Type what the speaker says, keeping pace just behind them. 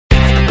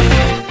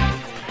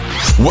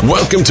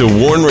Welcome to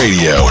Warn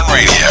Radio.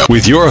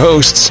 With your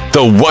hosts,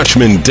 the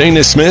Watchman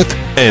Dana Smith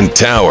and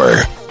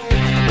Tower.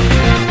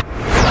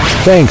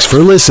 Thanks for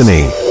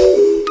listening.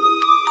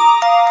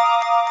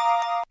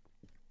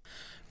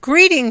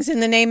 Greetings in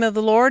the name of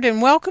the Lord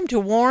and welcome to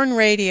Warn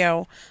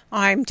Radio.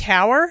 I'm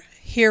Tower,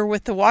 here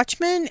with the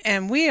Watchman,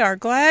 and we are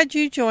glad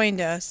you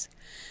joined us.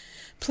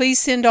 Please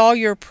send all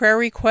your prayer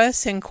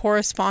requests and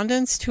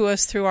correspondence to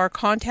us through our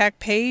contact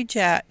page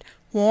at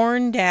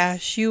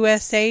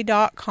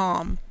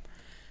warn-usa.com.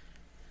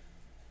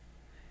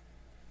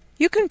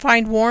 You can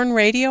find Warn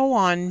Radio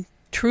on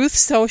Truth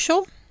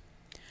Social,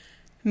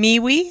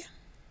 MeWe,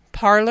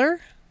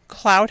 Parler,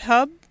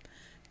 CloudHub,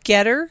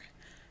 Getter,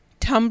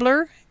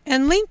 Tumblr,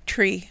 and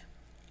Linktree.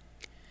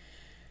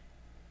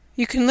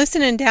 You can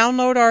listen and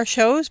download our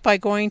shows by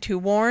going to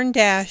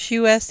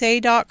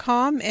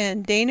warn-usa.com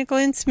and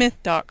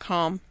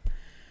danaglennsmith.com.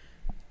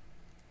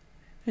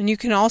 And you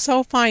can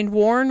also find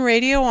Warn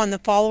Radio on the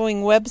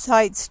following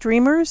website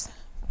streamers: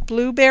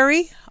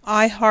 Blueberry,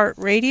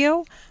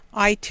 iHeartRadio,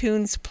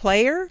 iTunes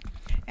Player,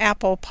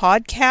 Apple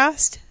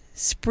Podcast,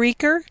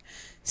 Spreaker,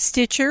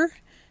 Stitcher,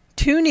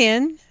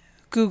 TuneIn,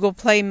 Google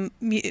Play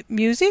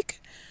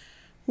Music,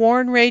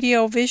 Warn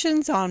Radio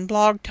Visions on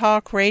Blog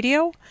Talk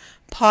Radio,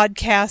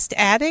 Podcast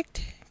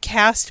Addict,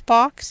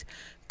 Castbox,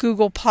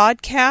 Google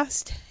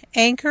Podcast,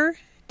 Anchor,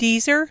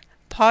 Deezer,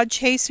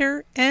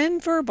 Podchaser,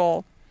 and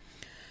Verbal.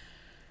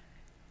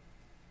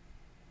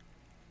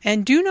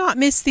 And do not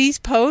miss these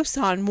posts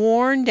on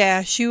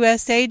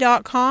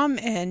warn-usa.com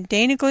and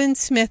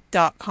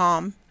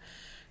danaglennsmith.com.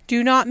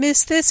 Do not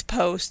miss this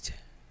post: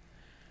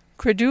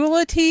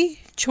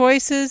 Credulity,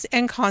 Choices,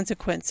 and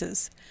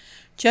Consequences.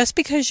 Just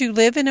because you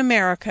live in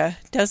America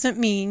doesn't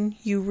mean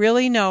you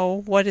really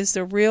know what is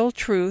the real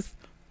truth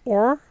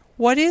or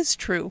what is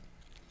true.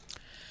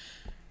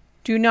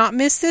 Do not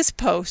miss this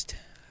post: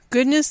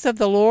 Goodness of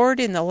the Lord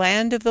in the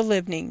land of the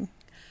living.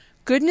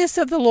 Goodness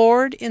of the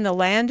Lord in the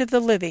land of the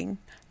living.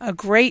 A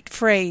great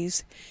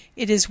phrase.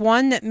 It is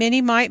one that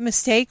many might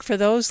mistake for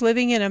those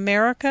living in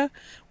America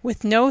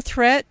with no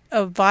threat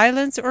of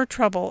violence or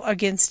trouble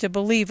against a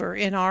believer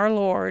in our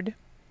Lord.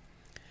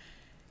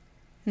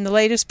 In the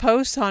latest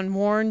post on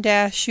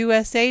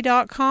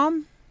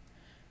warn-usa.com,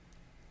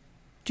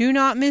 do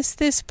not miss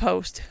this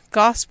post: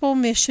 Gospel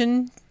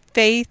Mission,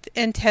 Faith,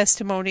 and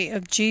Testimony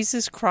of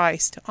Jesus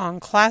Christ on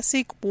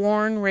Classic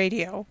Warn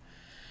Radio.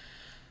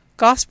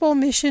 Gospel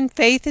Mission,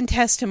 Faith, and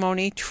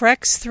Testimony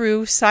treks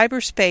through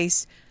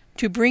cyberspace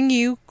to bring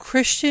you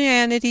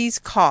Christianity's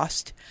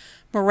cost,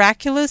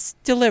 miraculous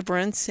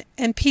deliverance,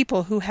 and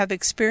people who have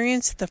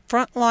experienced the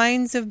front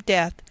lines of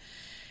death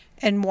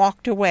and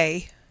walked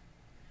away.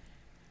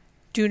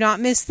 Do not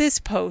miss this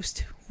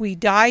post: We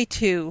Die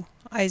Too,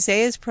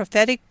 Isaiah's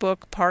Prophetic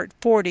Book, Part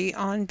 40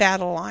 on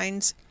Battle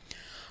Lines.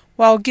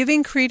 While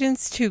giving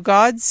credence to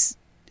God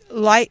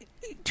lightly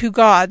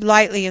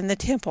in the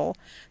temple,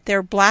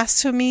 their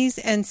blasphemies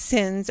and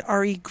sins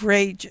are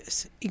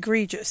egregious.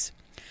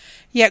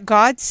 Yet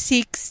God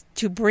seeks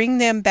to bring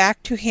them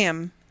back to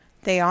Him.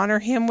 They honor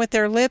Him with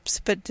their lips,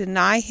 but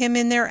deny Him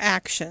in their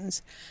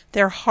actions.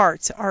 Their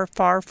hearts are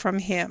far from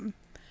Him.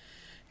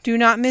 Do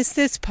not miss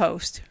this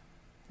post: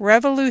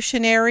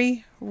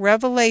 Revolutionary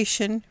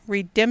Revelation,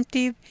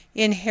 Redemptive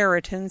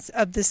Inheritance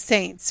of the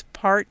Saints,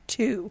 Part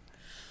 2.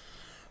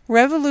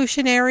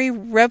 Revolutionary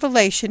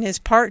Revelation is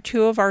Part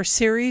 2 of our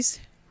series,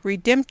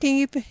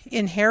 Redemptive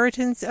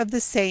Inheritance of the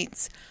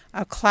Saints,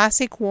 a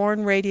classic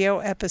Warn Radio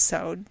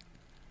episode.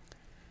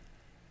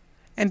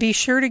 And be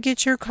sure to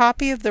get your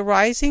copy of The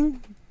Rising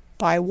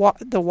by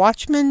the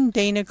Watchman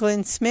Dana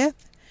Glenn Smith.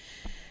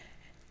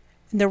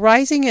 The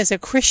Rising is a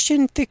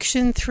Christian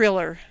fiction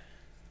thriller.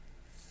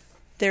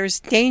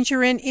 There's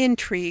danger and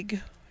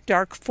intrigue.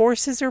 Dark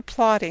forces are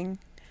plotting.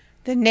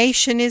 The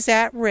nation is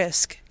at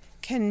risk.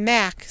 Can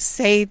Mac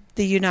save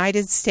the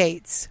United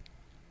States?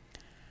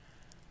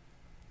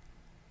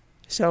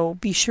 So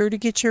be sure to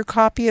get your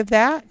copy of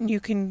that. You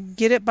can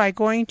get it by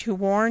going to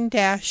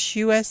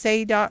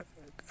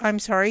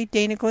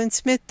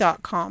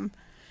danaglennsmith.com.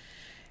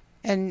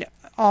 And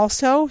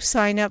also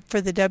sign up for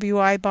the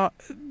WIBR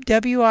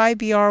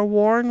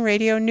Warn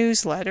Radio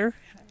newsletter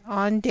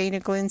on Dana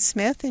Glenn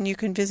Smith, and you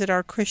can visit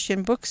our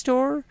Christian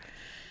bookstore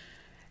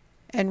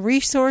and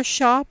resource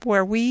shop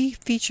where we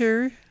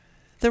feature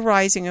The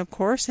Rising, of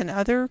course, and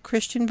other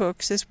Christian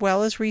books, as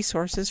well as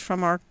resources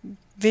from our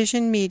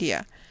Vision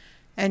Media.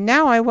 And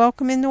now I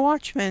welcome in the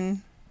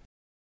Watchman.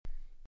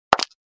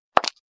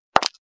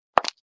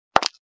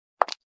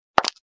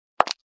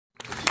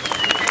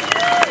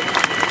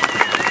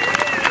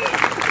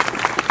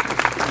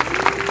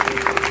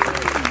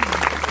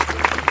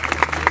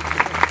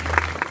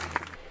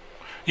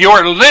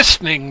 You're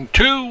listening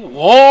to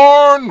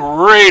Warn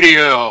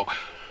Radio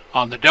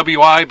on the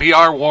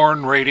WIBR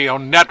Warn Radio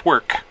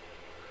Network.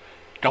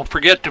 Don't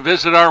forget to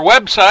visit our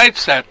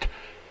websites at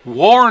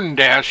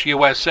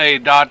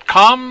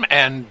warn-usa.com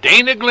and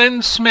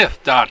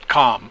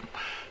danaglennsmith.com.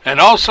 And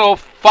also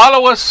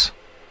follow us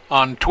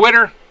on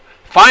Twitter,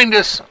 find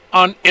us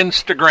on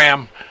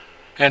Instagram,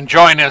 and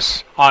join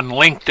us on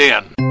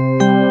LinkedIn.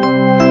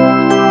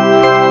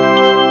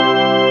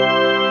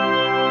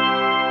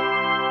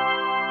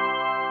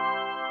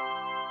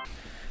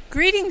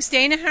 Greetings,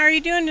 Dana. How are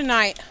you doing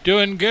tonight?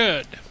 Doing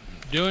good.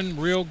 Doing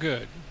real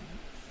good.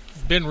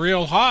 Been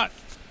real hot,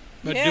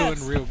 but Yes.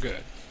 doing real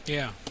good.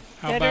 Yeah.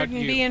 How Better about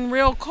than you? being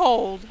real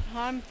cold.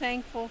 I'm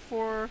thankful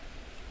for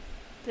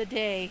the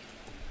day.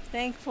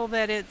 Thankful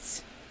that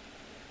it's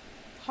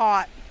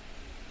hot.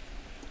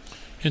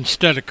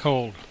 Instead of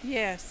cold.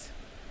 Yes.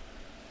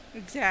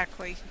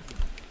 Exactly.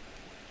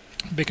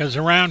 Because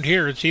around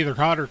here it's either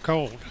hot or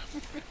cold.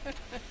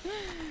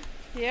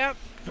 Yep.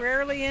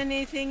 Rarely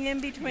anything in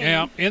between.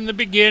 Yeah. In the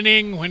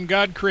beginning, when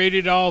God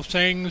created all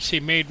things, He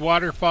made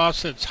water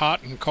faucets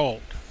hot and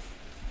cold.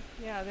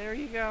 Yeah, there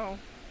you go.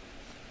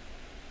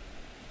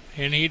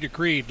 And He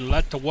decreed,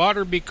 let the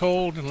water be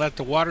cold and let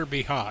the water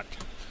be hot.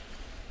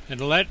 And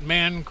let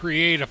man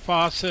create a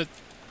faucet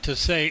to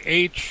say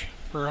H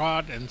for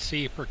hot and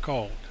C for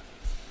cold.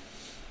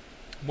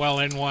 Well,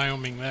 in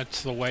Wyoming,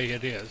 that's the way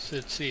it is.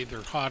 It's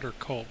either hot or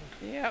cold.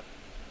 Yep.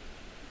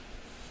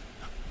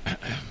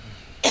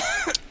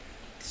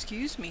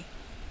 Excuse me.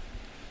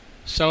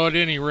 So at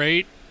any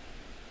rate,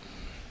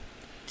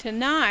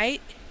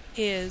 Tonight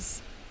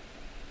is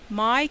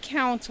My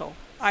Counsel,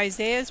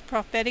 Isaiah's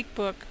prophetic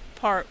book,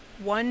 part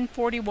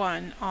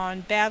 141,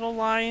 on Battle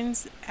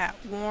Lines at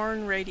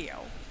Warn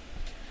Radio.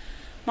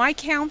 My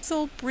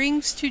counsel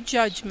brings to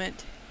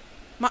judgment.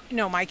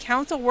 My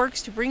counsel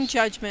works to bring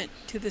judgment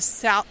to the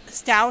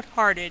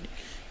stout-hearted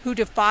who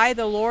defy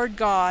the Lord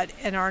God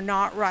and are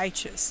not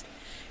righteous.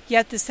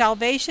 Yet the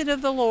salvation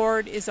of the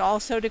Lord is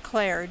also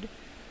declared,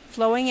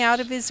 flowing out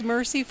of His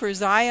mercy for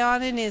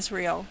Zion and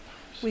Israel.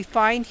 We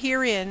find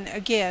herein,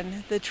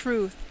 again, the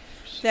truth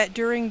that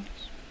during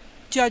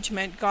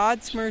judgment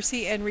God's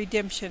mercy and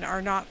redemption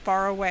are not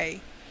far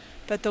away.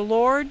 But the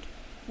Lord,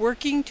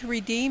 working to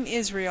redeem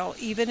Israel,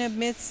 even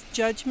amidst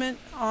judgment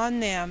on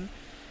them,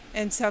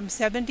 and some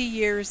 70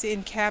 years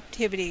in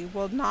captivity,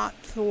 will not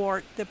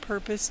thwart the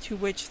purpose to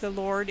which the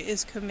Lord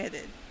is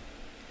committed.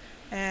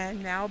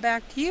 And now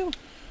back to you.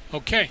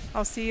 okay,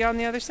 I'll see you on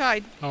the other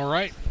side. all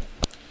right.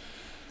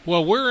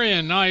 Well, we're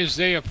in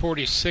Isaiah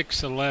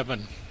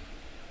 46:11.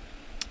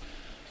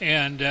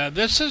 And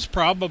this is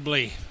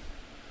probably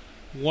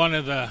one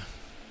of the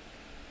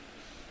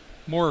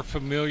more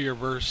familiar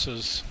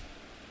verses.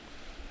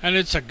 And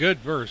it's a good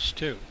verse,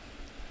 too.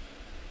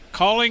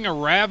 Calling a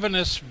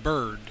ravenous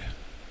bird,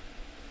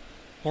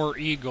 or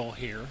eagle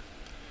here,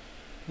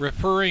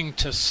 referring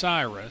to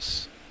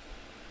Cyrus.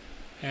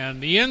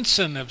 And the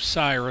ensign of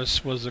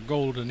Cyrus was a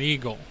golden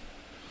eagle.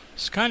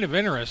 It's kind of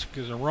interesting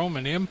because the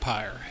Roman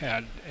Empire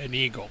had an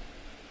eagle.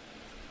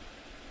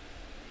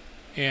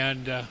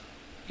 And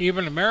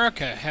even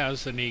America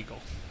has an eagle.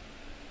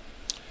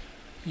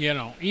 You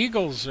know,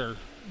 eagles are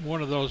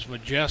one of those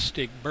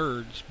majestic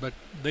birds, but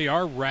they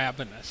are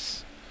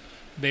ravenous.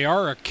 They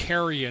are a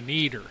carrion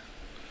eater.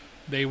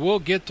 They will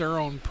get their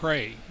own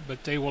prey,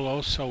 but they will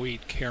also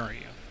eat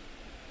carrion.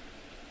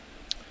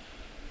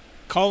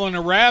 Calling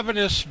a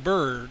ravenous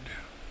bird,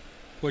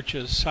 which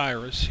is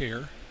Cyrus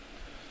here,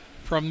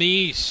 from the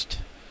east,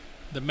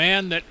 the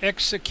man that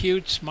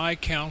executes my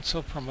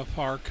counsel from a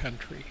far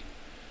country.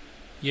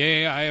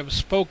 Yea, I have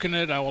spoken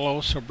it, I will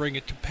also bring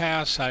it to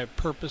pass. I have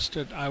purposed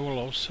it, I will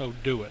also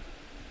do it.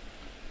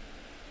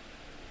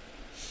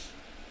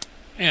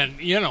 And,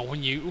 you know,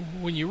 when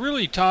you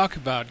really talk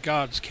about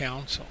God's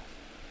counsel,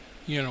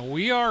 you know,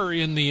 we are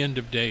in the end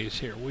of days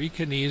here. We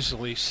can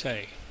easily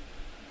say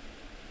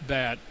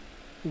that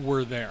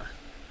we're there.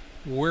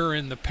 We're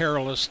in the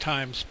perilous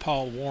times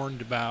Paul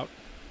warned about.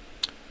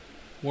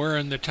 We're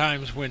in the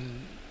times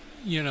when,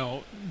 you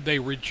know, they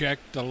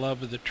reject the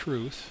love of the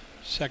truth.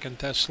 2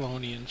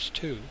 Thessalonians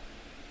 2.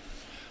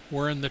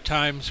 We're in the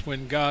times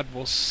when God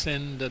will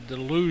send a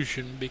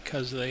delusion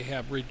because they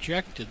have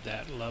rejected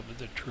that love of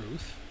the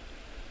truth.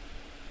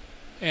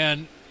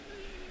 And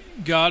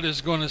God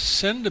is going to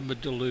send them a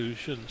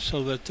delusion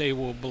so that they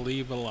will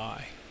believe a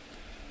lie.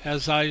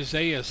 As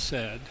Isaiah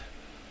said,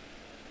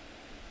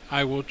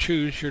 I will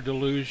choose your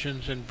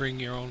delusions and bring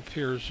your own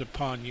fears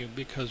upon you,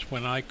 because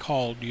when I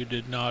called, you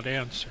did not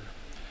answer.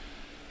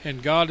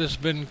 And God has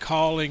been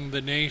calling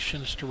the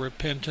nations to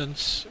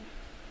repentance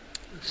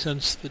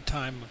since the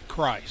time of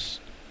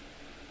Christ.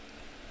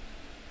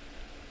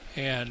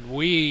 And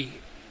we,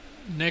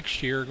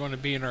 next year, are going to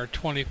be in our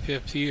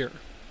 25th year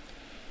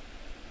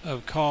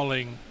of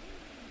calling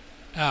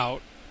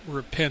out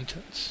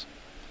repentance.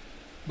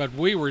 But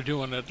we were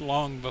doing it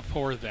long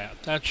before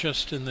that. That's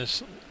just in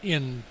this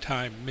end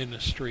time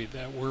ministry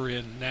that we're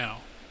in now.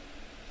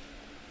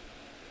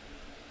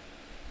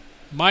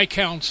 My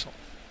counsel.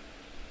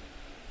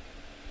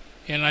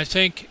 And I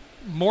think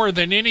more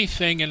than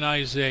anything in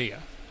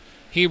Isaiah,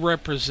 he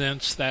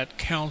represents that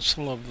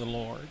counsel of the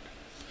Lord.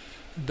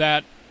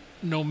 That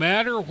no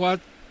matter what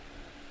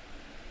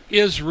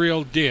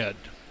Israel did,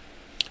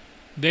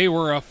 they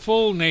were a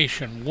full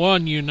nation,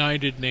 one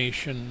united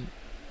nation.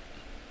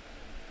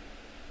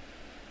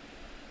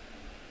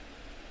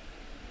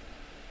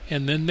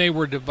 And then they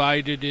were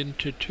divided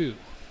into two.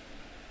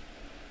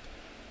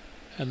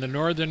 And the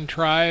northern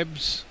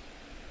tribes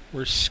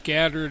were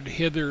scattered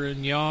hither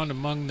and yon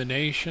among the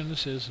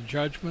nations as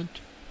judgment.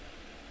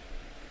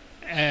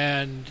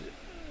 And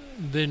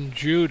then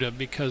Judah,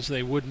 because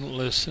they wouldn't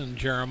listen,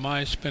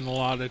 Jeremiah spent a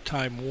lot of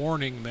time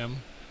warning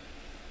them,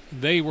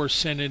 they were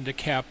sent into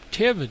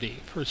captivity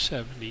for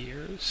 70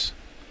 years.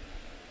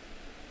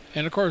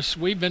 And of course,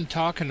 we've been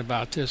talking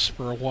about this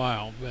for a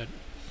while, but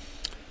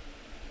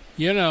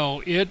you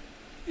know,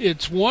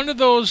 it's one of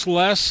those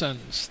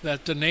lessons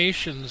that the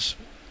nations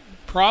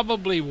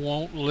probably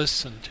won't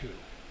listen to.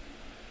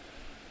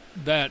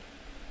 That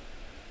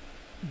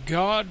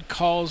God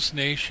calls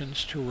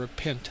nations to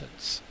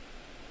repentance.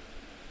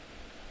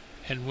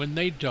 And when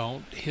they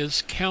don't,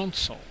 his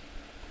counsel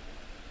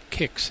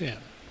kicks in.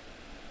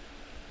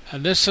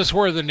 And this is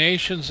where the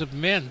nations of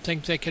men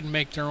think they can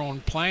make their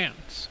own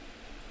plans.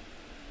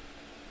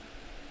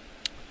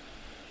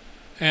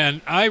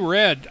 And I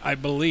read, I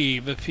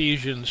believe,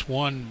 Ephesians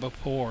 1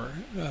 before,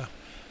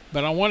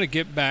 but I want to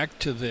get back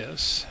to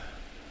this.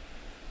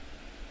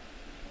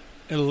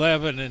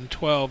 11 and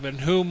 12, in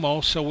whom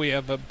also we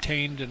have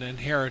obtained an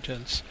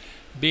inheritance,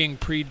 being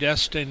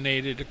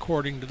predestinated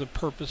according to the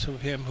purpose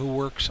of him who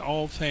works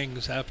all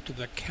things after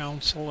the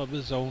counsel of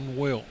his own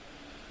will,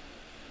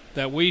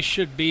 that we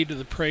should be to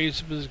the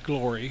praise of his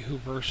glory, who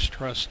first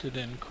trusted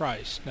in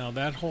Christ. Now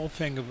that whole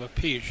thing of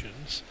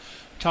Ephesians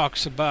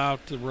talks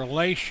about the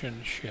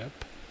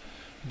relationship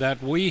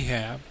that we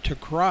have to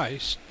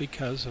Christ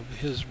because of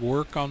his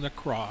work on the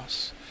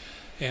cross,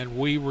 and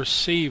we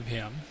receive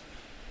him,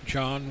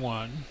 John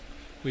 1.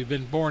 We've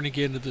been born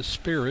again of the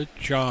Spirit,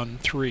 John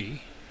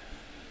 3.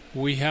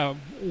 We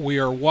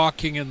are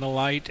walking in the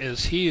light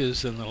as he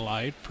is in the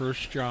light, 1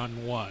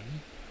 John 1.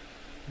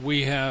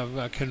 We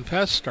have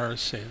confessed our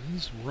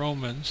sins,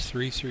 Romans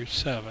 3 through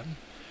 7,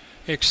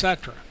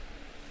 etc.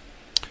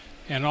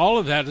 And all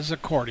of that is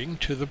according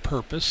to the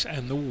purpose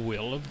and the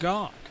will of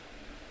God.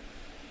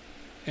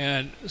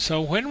 And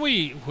so when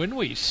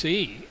we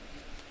see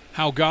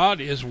how God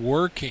is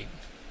working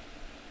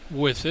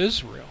with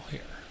Israel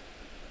here,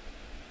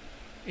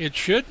 it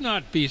should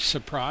not be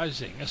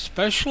surprising,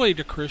 especially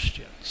to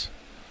Christians,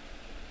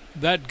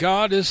 that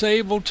God is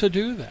able to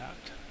do that.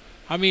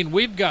 I mean,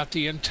 we've got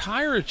the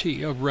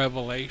entirety of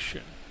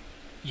Revelation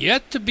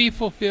yet to be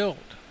fulfilled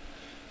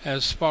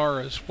as far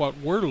as what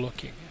we're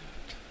looking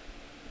at.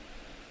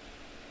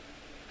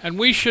 And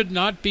we should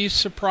not be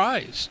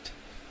surprised.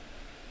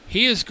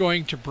 He is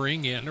going to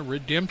bring in a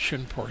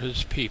redemption for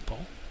his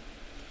people.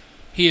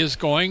 He is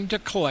going to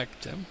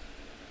collect them.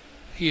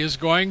 He is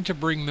going to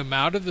bring them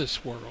out of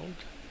this world.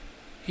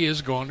 He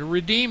is going to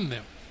redeem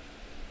them.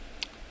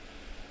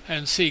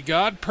 And see,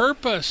 God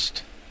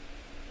purposed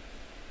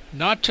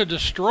not to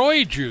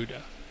destroy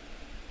Judah,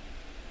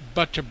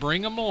 but to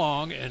bring them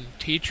along and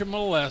teach them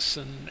a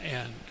lesson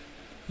and,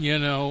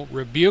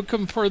 rebuke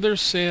them for their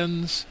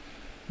sins,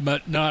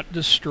 but not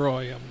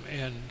destroy them.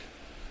 And,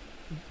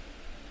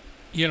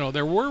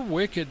 there were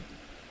wicked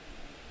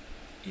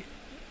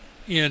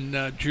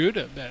in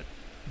Judah that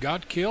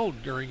got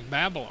killed during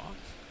Babylon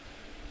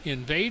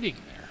invading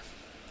there.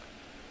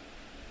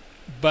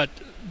 But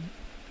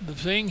the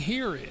thing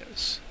here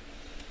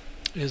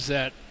is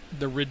that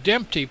the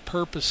redemptive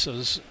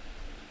purposes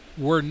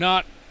were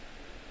not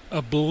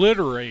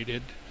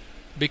obliterated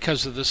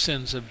because of the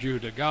sins of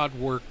Judah. God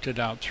worked it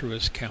out through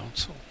his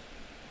counsel.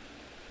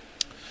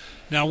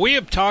 Now, we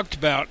have talked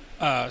about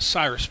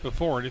Cyrus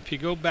before, and if you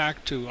go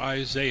back to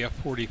Isaiah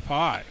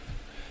 45,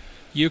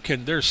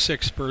 there's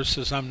 6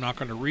 verses, I'm not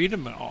going to read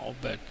them all,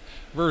 but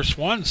verse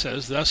 1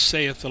 says, "Thus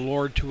saith the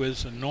Lord to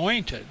his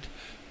anointed,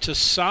 to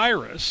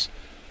Cyrus,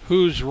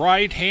 whose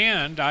right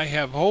hand I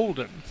have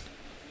holden,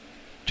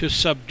 to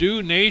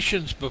subdue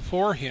nations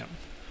before him.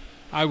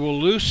 I will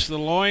loose the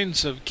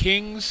loins of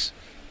kings,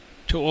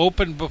 to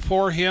open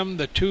before him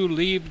the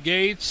 2-leaved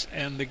gates,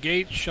 and the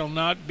gates shall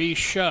not be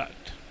shut.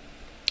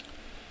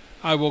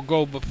 I will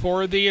go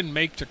before thee and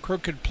make the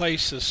crooked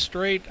places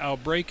straight. I'll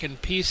break in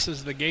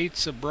pieces the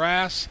gates of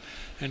brass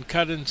and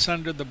cut in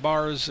sunder the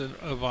bars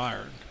of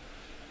iron."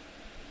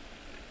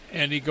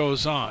 And he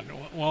goes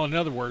on. Well, in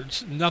other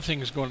words,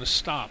 nothing's going to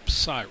stop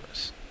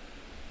Cyrus.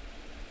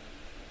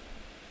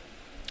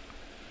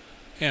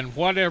 And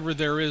whatever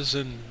there is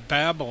in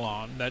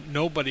Babylon that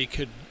nobody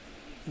could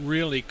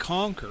really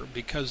conquer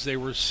because they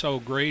were so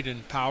great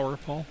and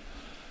powerful,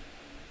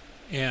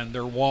 and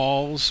their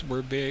walls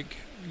were big,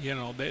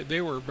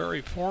 they were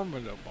very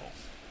formidable.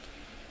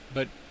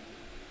 But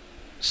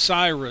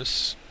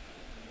Cyrus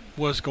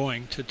was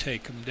going to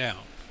take them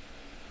down.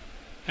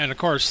 And of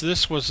course,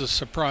 this was a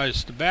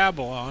surprise to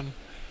Babylon,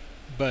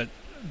 but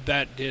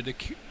that did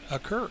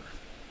occur.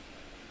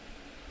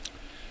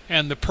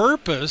 And the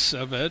purpose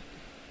of it,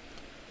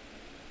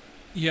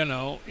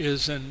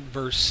 is in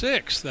verse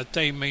 6, that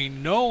they may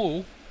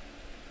know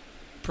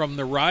from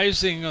the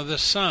rising of the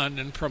sun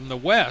and from the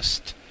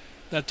west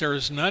that there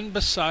is none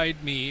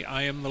beside me.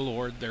 I am the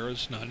Lord, there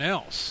is none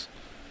else.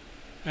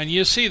 And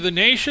you see, the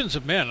nations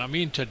of men,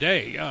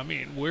 today,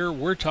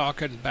 we're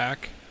talking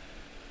back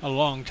a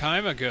long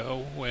time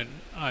ago when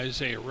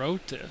Isaiah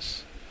wrote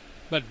this.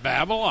 But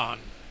Babylon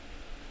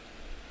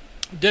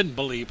didn't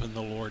believe in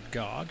the Lord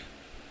God.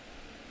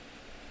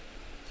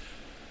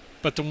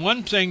 But the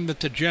one thing that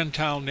the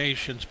Gentile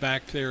nations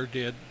back there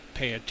did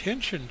pay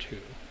attention to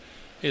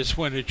is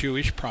when a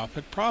Jewish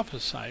prophet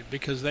prophesied,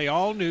 because they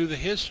all knew the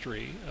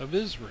history of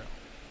Israel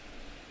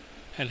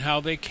and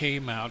how they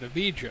came out of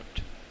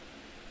Egypt.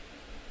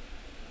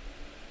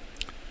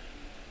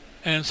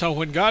 And so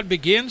when God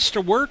begins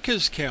to work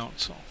his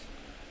counsel,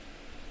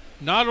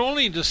 not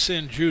only to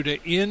send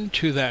Judah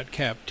into that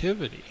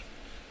captivity,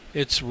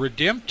 it's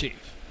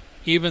redemptive,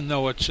 even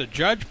though it's a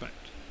judgment.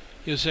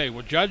 You say,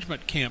 well,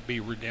 judgment can't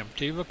be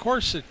redemptive. Of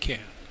course it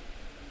can.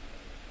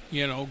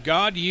 You know,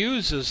 God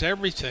uses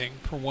everything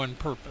for one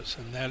purpose,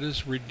 and that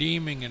is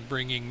redeeming and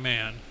bringing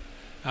man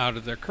out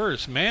of their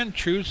curse. Man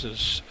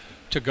chooses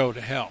to go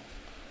to hell.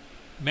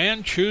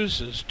 Man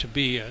chooses to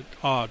be at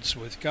odds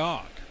with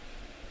God.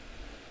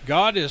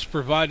 God has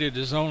provided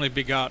his only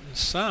begotten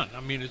Son.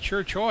 I mean, it's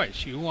your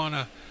choice. You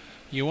want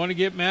to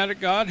get mad at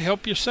God?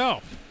 Help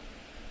yourself.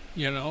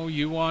 You know,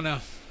 you want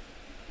to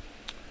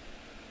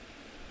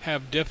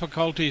have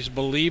difficulties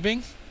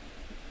believing?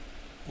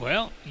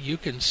 Well, you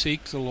can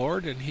seek the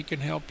Lord and he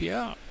can help you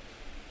out.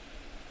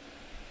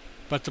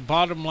 But the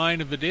bottom line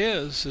of it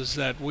is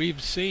that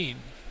we've seen,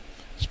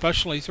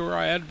 especially through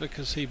our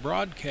advocacy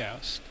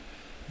broadcast,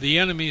 the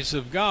enemies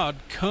of God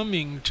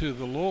coming to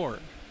the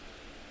Lord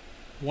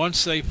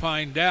once they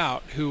find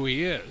out who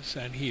he is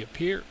and he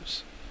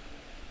appears.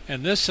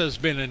 And this has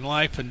been in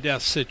life and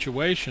death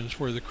situations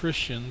where the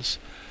Christians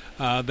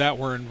that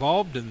were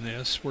involved in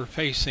this were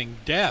facing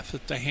death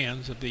at the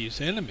hands of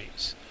these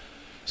enemies.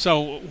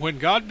 So when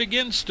God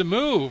begins to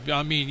move,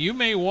 I mean, you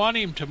may want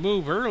him to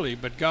move early,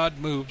 but God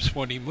moves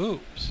when he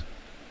moves.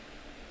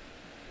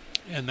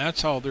 And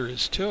that's all there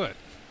is to it.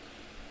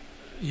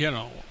 You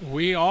know,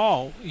 we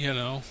all, you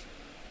know,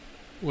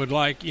 would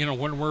like, you know,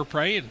 when we're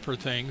praying for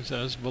things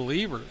as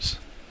believers,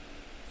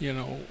 you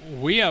know,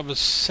 we have a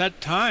set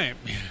time.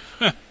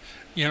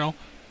 You know,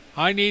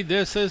 I need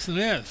this, this, and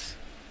this.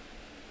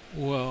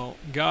 Well,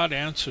 God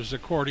answers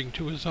according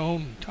to his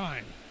own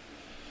time.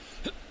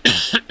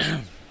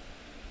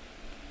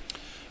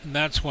 And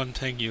that's one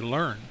thing you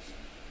learn.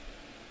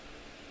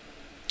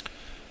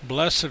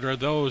 Blessed are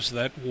those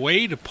that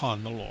wait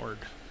upon the Lord.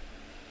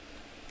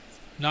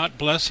 Not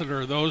blessed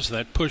are those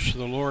that push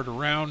the Lord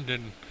around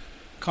and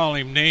call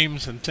him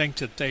names and think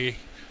that they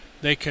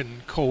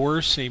can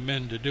coerce him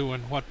into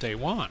doing what they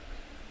want.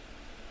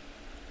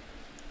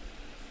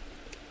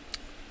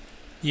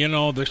 You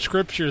know, the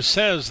scripture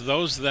says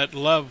those that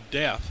love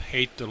death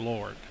hate the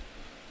Lord.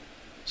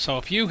 So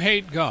if you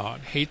hate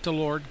God, hate the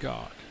Lord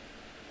God,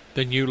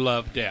 then you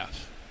love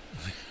death.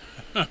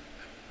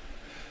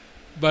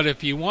 But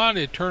if you want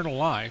eternal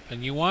life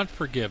and you want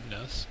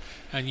forgiveness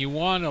and you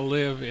want to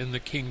live in the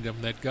kingdom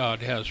that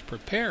God has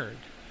prepared,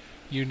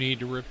 you need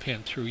to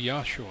repent through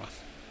Yeshua,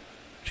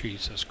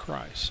 Jesus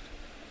Christ.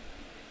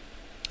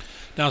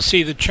 Now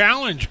see, the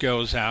challenge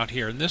goes out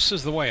here, and this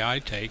is the way I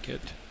take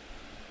it.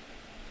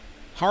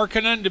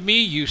 Hearken unto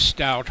me, you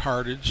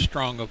stout-hearted,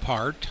 strong of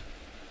heart.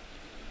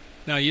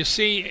 Now you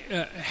see,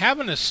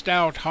 having a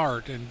stout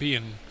heart and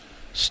being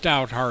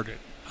stout-hearted,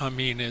 I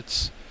mean,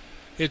 it's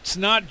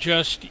not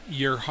just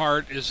your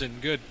heart is in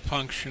good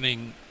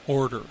functioning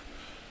order.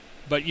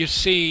 But you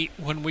see,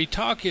 when we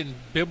talk in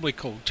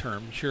biblical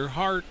terms, your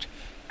heart,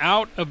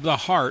 out of the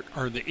heart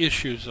are the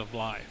issues of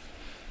life.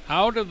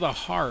 Out of the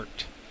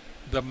heart,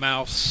 the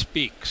mouth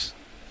speaks.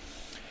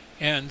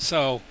 And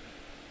so,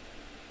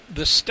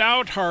 the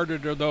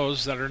stout-hearted are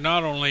those that are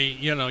not only,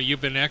 you know,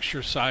 you've been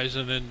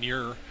exercising and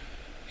your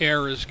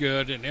air is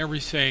good and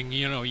everything,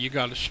 you know, you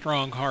got a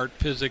strong heart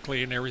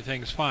physically and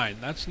everything's fine.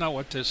 That's not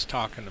what this is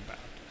talking about.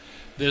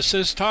 This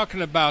is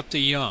talking about the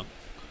young,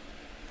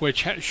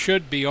 which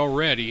should be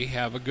already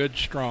have a good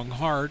strong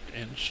heart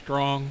and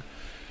strong,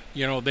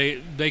 you know,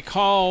 they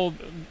call,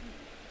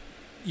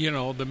 you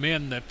know, the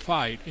men that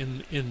fight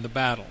in the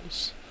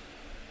battles,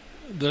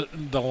 the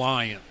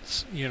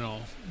lions, you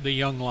know, the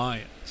young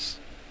lions,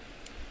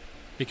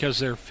 because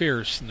they're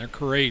fierce and they're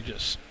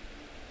courageous.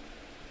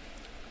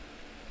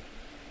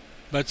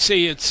 But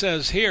see, it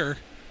says here,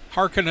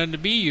 hearken unto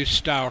me, you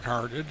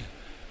stout-hearted,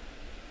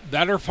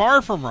 that are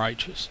far from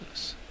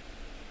righteousness,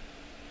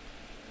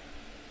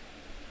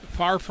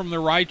 far from the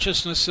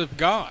righteousness of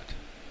God.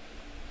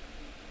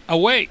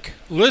 Awake,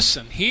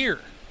 listen, hear.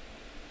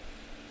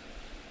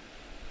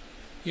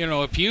 You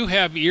know, if you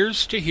have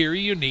ears to hear,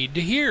 you need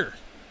to hear.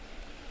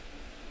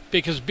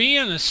 Because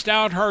being a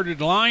stout-hearted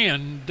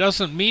lion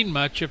doesn't mean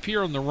much if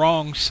you're on the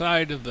wrong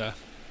side of the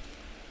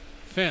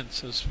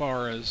fence as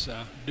far as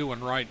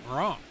doing right and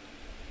wrong.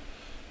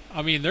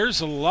 I mean,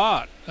 there's a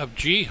lot of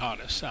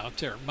jihadists out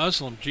there,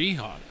 Muslim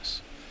jihadists,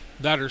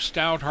 that are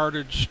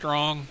stout-hearted,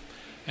 strong,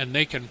 and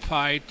they can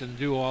fight and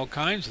do all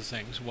kinds of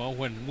things. Well,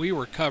 when we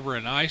were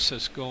covering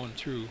ISIS going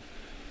through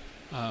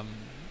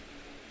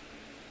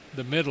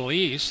the Middle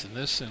East, and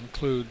this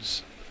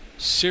includes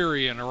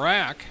Syria and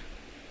Iraq,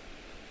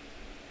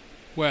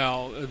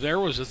 Well, there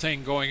was a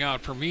thing going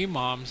out from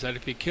imams that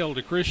if you killed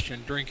a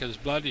Christian, drink his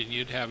blood and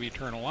you'd have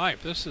eternal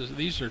life.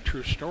 These are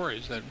true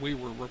stories that we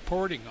were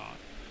reporting on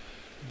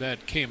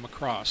that came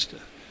across,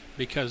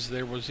 because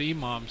there was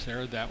imams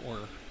there that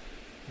were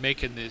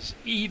making these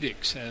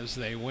edicts as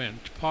they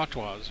went,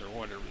 fatwas or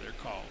whatever they're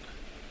called.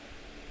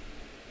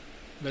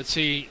 But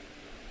see,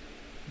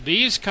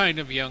 these kind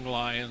of young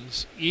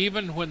lions,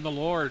 even when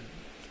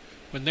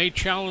they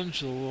challenge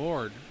the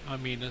Lord, I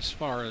mean, as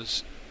far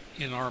as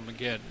in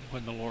Armageddon,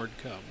 when the Lord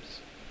comes,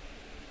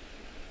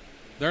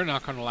 they're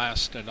not going to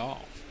last at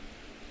all.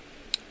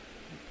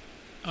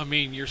 I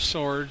mean, your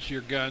swords,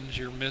 your guns,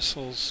 your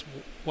missiles,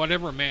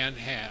 whatever man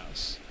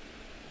has,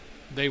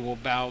 they will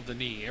bow the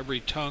knee. Every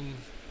tongue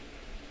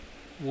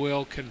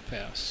will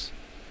confess.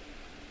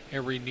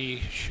 Every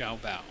knee shall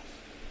bow.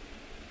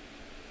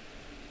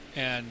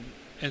 And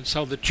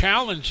so the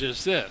challenge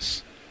is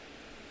this.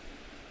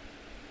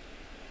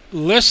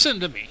 Listen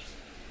to me.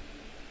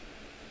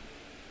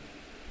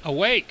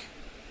 Awake.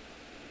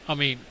 I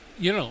mean,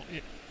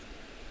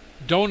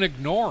 don't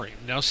ignore him.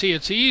 Now, see,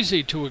 it's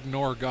easy to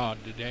ignore God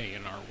today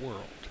in our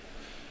world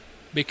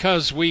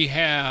because we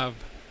have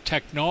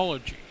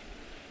technology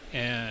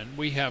and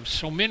we have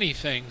so many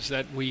things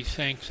that we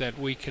think that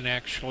we can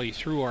actually,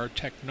 through our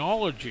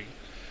technology,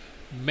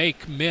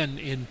 make men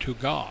into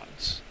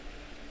gods.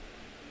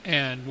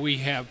 And we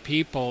have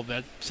people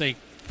that think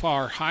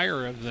far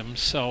higher of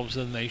themselves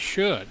than they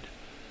should.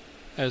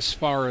 As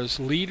far as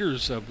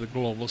leaders of the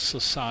global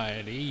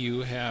society,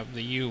 you have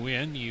the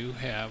UN, you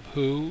have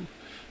WHO,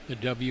 the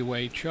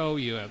WHO,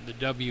 you have the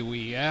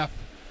WEF,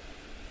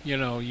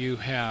 you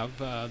have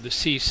the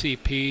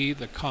CCP,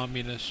 the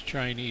Communist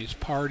Chinese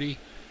Party,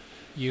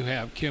 you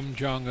have Kim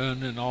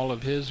Jong-un and all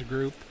of his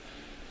group,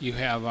 you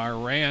have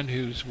Iran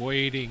who's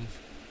waiting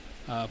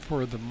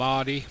for the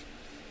Mahdi,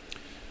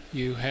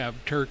 you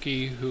have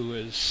Turkey who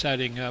is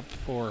setting up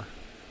for,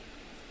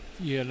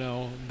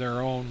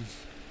 their own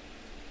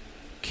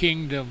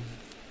kingdom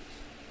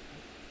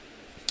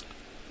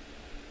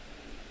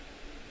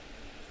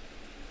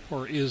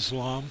for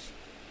Islam.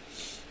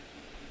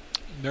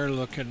 They're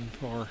looking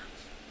for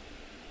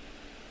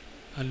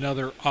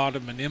another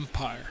Ottoman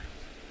Empire.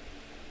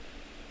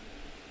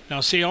 Now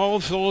see, all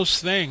of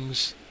those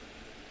things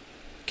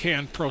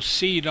can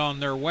proceed on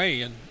their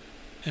way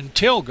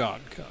until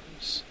God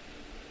comes.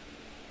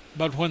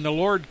 But when the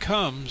Lord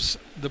comes,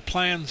 the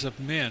plans of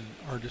men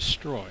are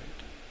destroyed.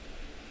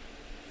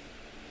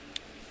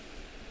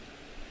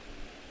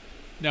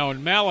 Now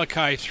in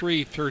Malachi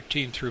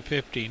 3:13 through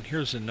 15,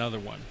 here's another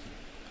one.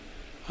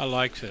 I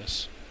like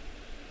this.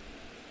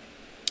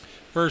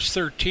 Verse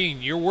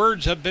 13, your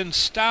words have been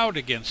stout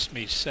against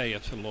me,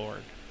 saith the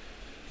Lord.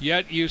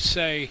 Yet you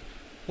say,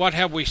 what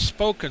have we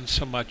spoken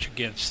so much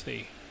against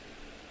thee?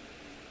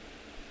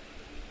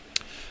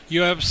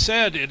 You have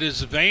said it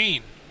is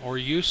vain or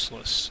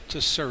useless to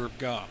serve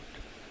God.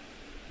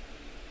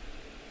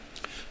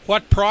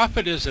 What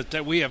profit is it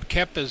that we have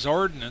kept his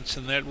ordinance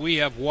and that we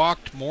have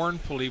walked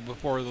mournfully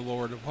before the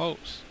Lord of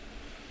hosts?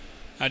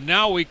 And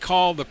now we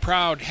call the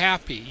proud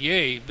happy,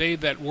 yea, they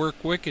that work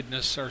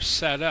wickedness are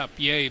set up,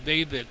 yea,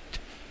 they that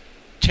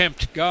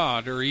tempt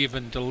God are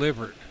even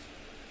delivered.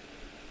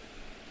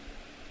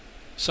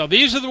 So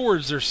these are the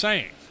words they're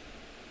saying.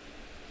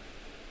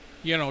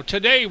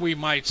 Today we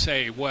might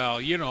say, well,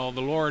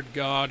 the Lord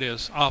God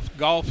is off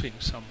golfing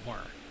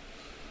somewhere.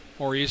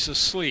 Or he's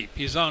asleep,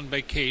 he's on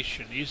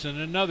vacation, he's in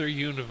another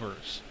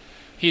universe.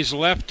 He's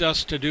left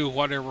us to do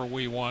whatever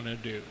we want to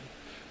do.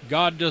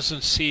 God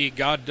doesn't see,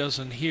 God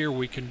doesn't hear,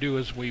 we can do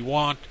as we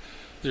want.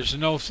 There's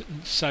no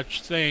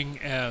such thing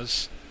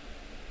as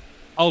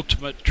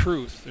ultimate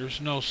truth.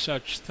 There's no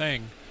such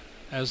thing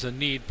as a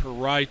need for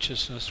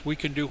righteousness. We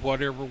can do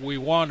whatever we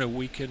want to.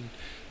 We can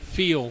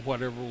feel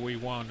whatever we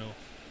want to.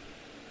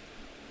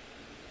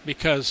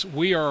 Because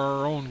we are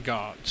our own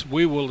gods.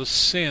 We will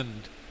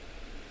ascend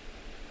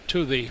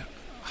to the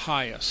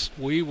highest.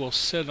 We will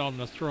sit on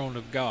the throne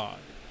of God.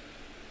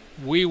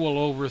 We will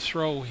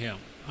overthrow him.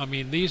 I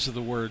mean, these are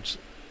the words,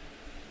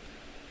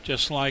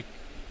 just like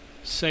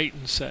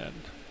Satan said,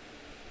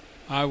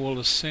 I will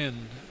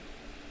ascend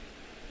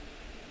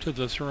to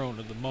the throne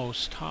of the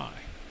Most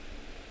High.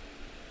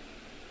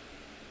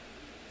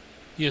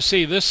 You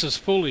see, this is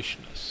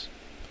foolishness.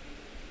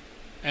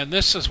 And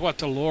this is what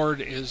the Lord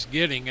is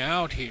getting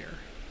out here,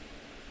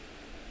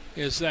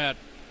 is that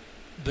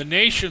the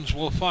nations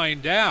will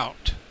find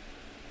out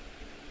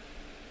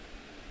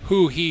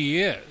who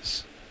he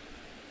is,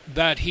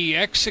 that he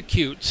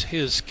executes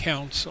his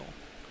counsel,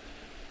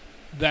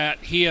 that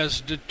he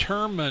has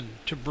determined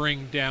to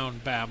bring down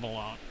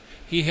Babylon.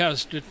 He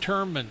has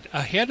determined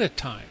ahead of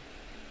time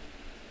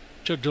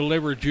to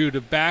deliver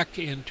Judah back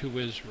into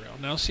Israel.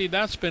 Now see,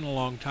 that's been a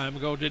long time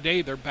ago.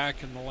 Today they're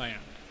back in the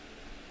land.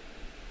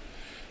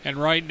 And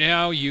right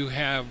now you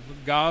have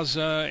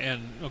Gaza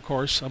and, of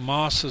course,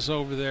 Hamas is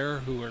over there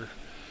who are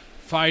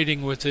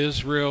fighting with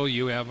Israel.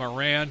 You have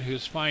Iran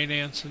who's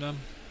financing them.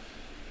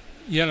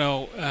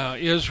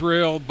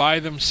 Israel by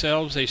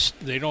themselves,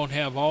 they don't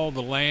have all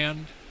the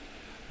land.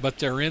 but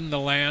they're in the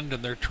land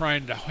and they're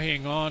trying to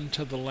hang on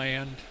to the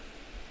land.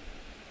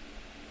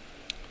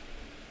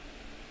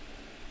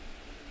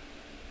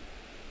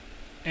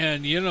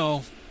 And,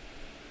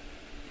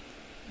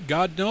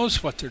 God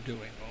knows what they're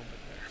doing over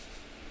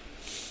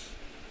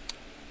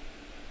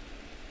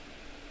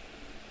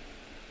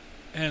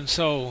there. And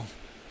so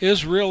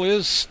Israel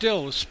is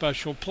still a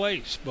special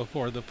place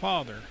before the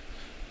Father.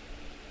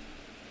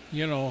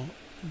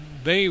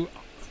 They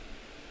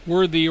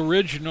were the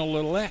original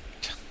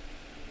elect.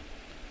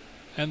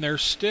 And they're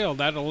still,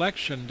 that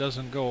election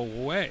doesn't go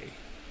away.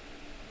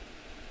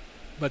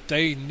 But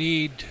they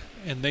need,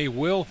 and they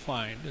will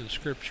find, and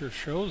Scripture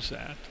shows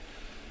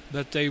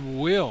that they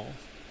will,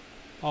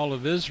 all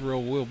of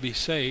Israel will be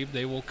saved.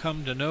 They will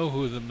come to know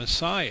who the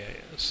Messiah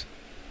is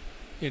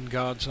in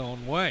God's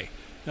own way.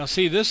 Now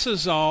see, this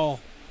has all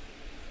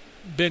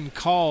been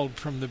called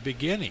from the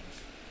beginning.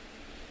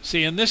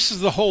 See, and this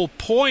is the whole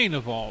point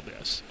of all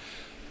this.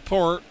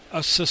 For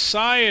a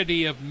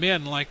society of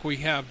men like we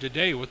have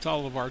today with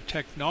all of our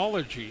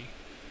technology,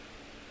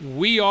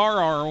 we are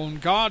our own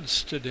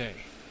gods today.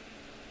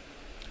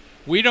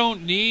 We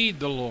don't need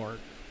the Lord.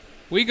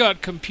 We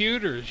got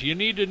computers. You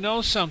need to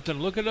know something,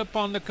 look it up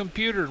on the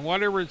computer, and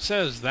whatever it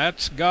says,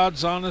 that's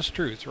God's honest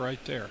truth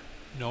right there.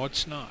 No,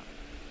 it's not.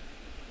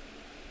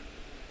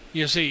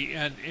 You see,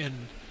 and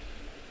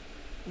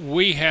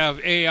we have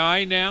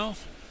AI now,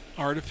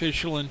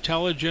 artificial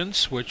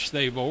intelligence, which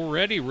they've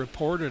already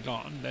reported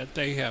on, that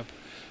they have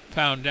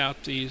found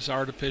out these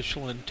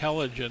artificial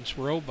intelligence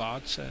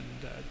robots and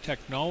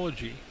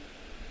technology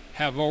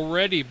have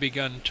already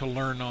begun to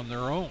learn on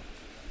their own.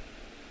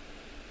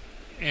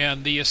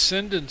 And the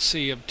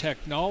ascendancy of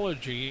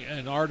technology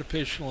and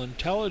artificial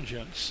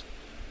intelligence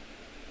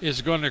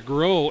is going to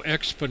grow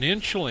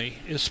exponentially,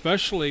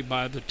 especially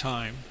by the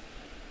time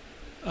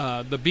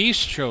the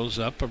beast shows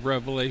up of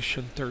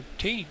Revelation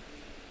 13.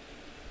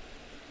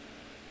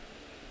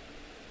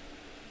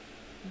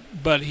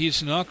 But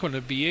he's not going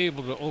to be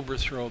able to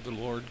overthrow the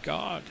Lord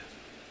God.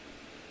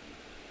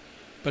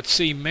 But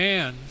see,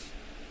 man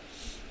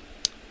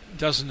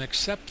doesn't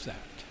accept that.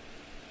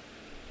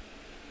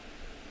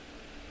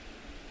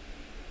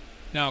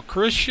 Now,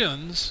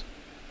 Christians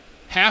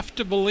have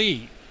to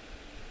believe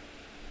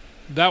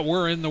that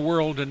we're in the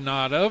world and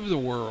not of the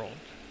world.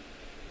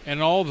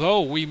 And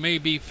although we may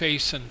be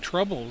facing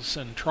troubles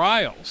and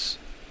trials,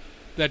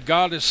 that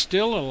God is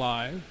still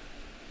alive,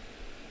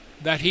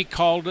 that He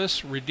called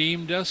us,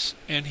 redeemed us,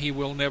 and He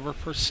will never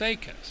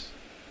forsake us.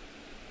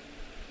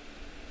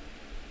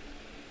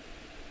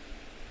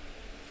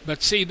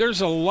 But see,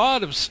 there's a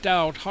lot of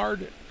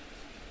stout-hearted.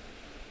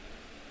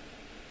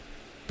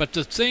 But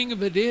the thing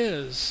of it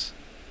is,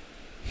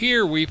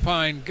 here we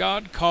find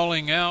God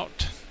calling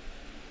out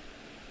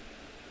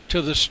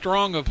to the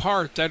strong of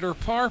heart that are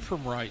far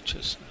from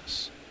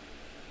righteousness.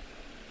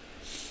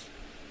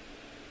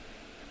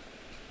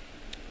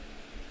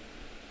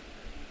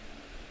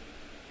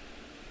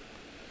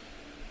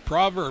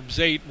 Proverbs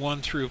 8,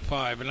 1 through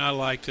 5, and I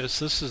like this.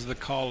 This is the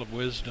call of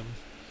wisdom.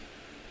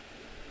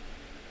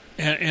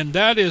 And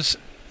that is,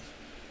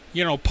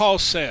 Paul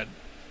said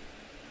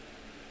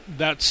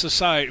that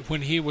society,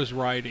 when he was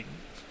writing,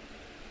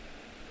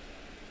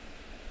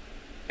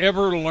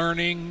 ever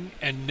learning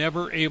and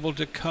never able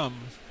to come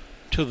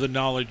to the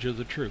knowledge of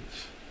the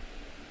truth.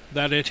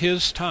 That at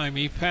his time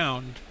he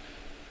found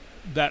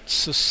that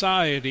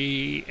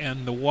society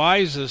and the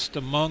wisest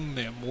among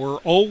them were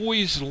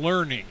always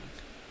learning,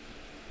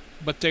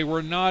 but they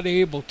were not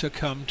able to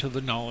come to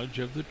the knowledge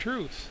of the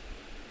truth,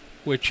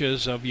 which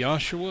is of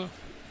Yahshua,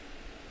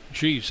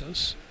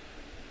 Jesus,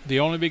 the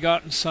only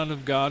begotten Son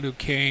of God, who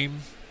came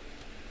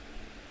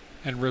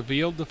and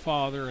revealed the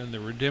Father and the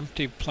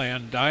redemptive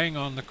plan, dying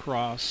on the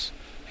cross.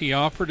 He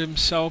offered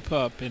himself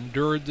up,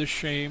 endured the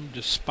shame,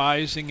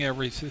 despising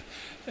everything,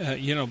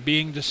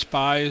 being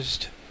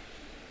despised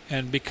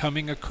and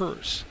becoming a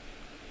curse.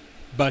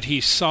 But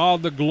he saw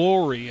the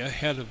glory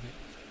ahead of him.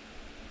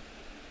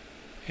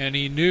 And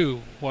he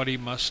knew what he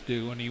must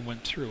do, and he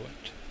went through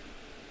it.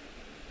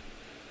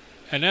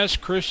 And as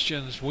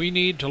Christians, we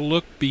need to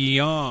look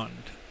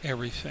beyond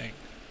everything.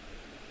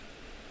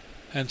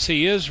 And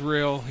see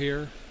Israel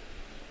here,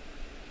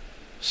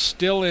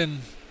 still in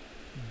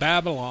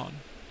Babylon.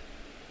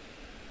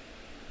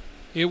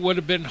 It would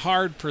have been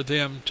hard for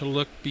them to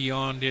look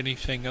beyond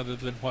anything other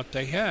than what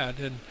they had.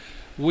 And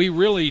we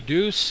really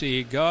do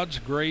see God's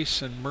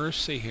grace and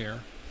mercy here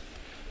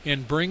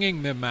in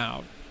bringing them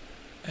out.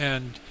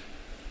 And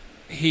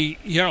he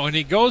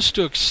goes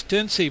to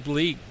extensive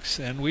lengths,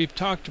 and we've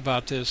talked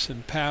about this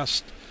in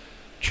past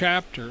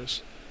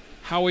chapters,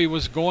 how he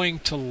was going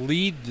to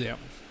lead them.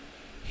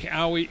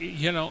 How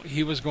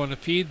he was going to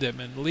feed them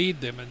and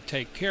lead them and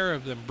take care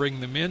of them, bring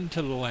them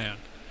into the land.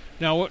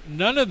 Now,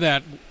 none of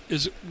that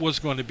was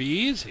going to be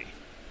easy.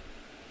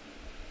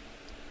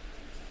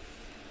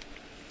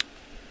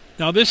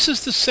 Now, this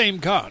is the same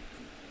God.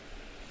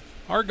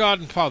 Our God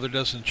and Father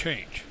doesn't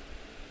change.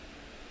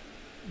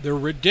 The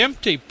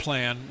redemptive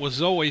plan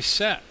was always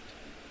set.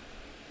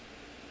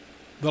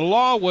 The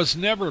law was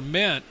never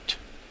meant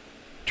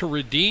to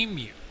redeem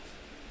you.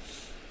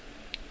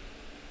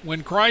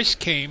 when Christ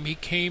came, he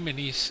came and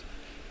he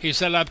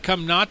said, I've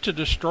come not to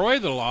destroy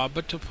the law,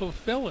 but to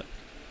fulfill it.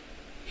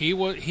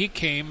 He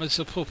came as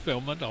a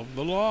fulfillment of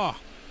the law,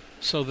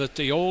 so that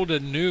the old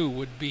and new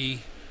would be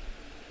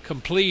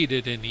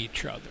completed in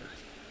each other.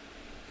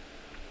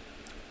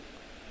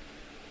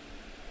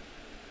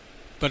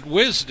 But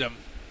wisdom,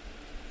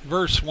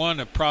 verse 1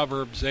 of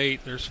Proverbs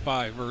 8, there's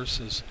 5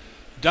 verses.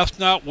 Doth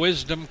not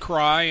wisdom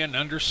cry, and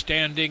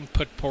understanding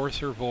put forth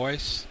her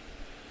voice?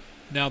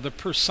 Now the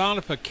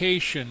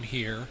personification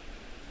here,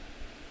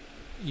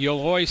 you'll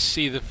always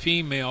see the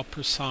female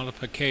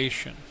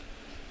personification.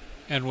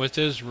 And with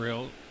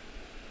Israel,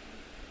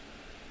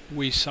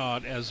 we saw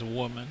it as a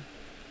woman.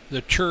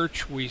 The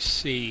church we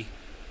see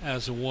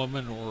as a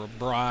woman or a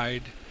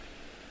bride.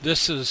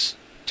 This is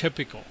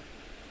typical.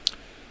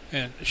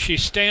 And she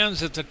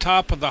stands at the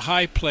top of the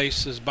high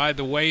places by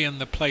the way in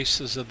the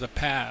places of the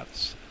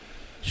paths.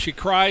 She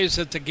cries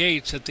at the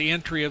gates, at the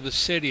entry of the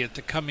city, at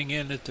the coming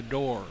in at the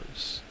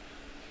doors.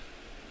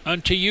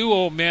 Unto you,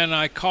 O men,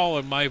 I call,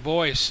 and my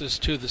voice is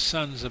to the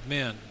sons of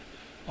men.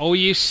 O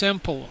ye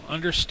simple,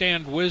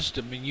 understand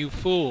wisdom, and you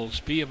fools,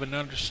 be of an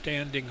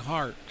understanding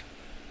heart.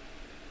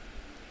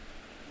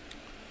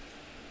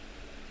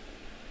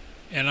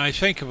 And I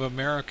think of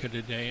America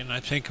today, and I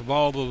think of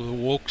all of the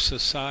woke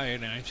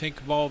society, and I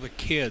think of all the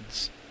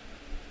kids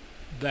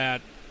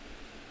that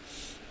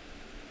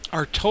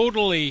are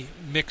totally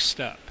mixed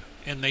up,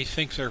 and they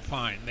think they're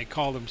fine. They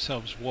call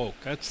themselves woke.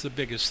 That's the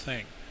biggest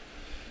thing.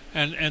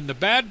 And the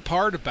bad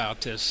part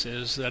about this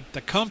is that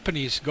the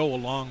companies go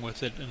along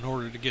with it in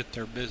order to get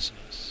their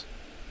business.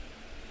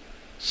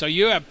 So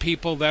you have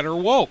people that are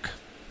woke.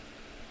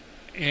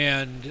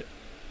 And,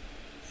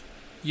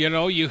 you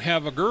know, you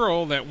have a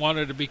girl that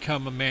wanted to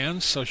become a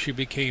man, so she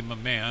became a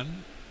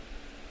man,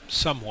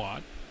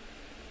 somewhat.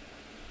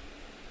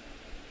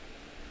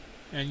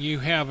 And you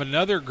have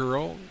another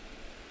girl,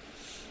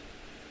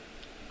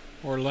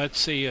 or let's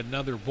say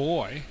another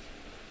boy,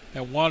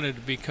 that wanted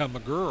to become a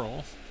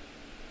girl.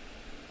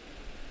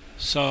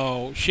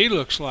 So she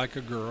looks like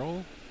a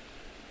girl,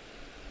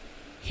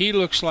 he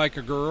looks like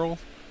a girl,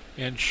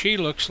 and she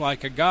looks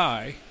like a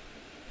guy,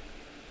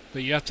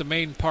 but yet the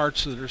main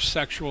parts of their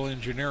sexual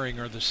engineering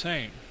are the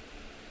same.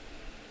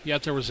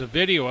 Yet there was a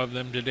video of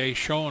them today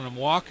showing them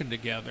walking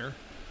together,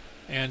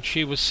 and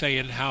she was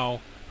saying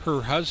how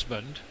her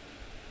husband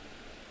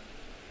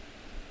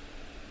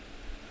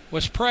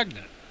was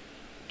pregnant.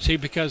 See,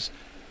 because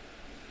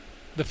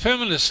the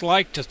feminists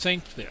like to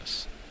think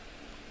this.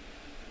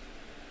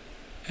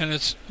 And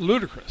it's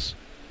ludicrous.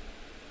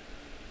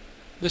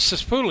 This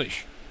is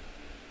foolish.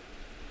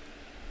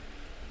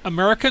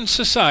 American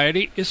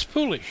society is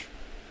foolish.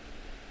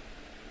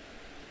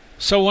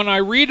 So when I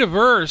read a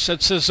verse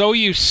that says, "O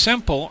you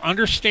simple,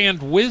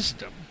 understand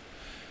wisdom,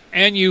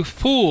 and you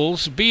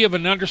fools, be of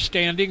an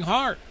understanding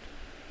heart,"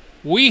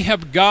 we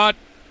have got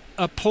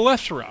a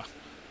plethora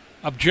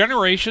of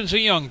generations of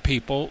young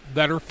people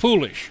that are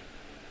foolish.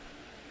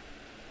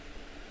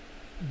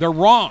 They're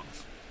wrong.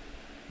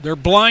 They're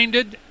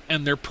blinded,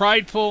 and they're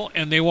prideful,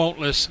 and they won't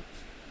listen.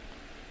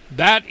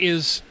 That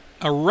is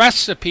a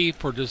recipe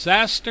for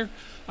disaster,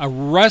 a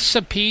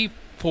recipe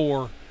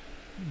for,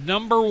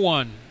 number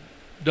 1,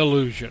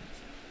 delusion,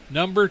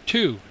 number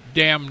 2,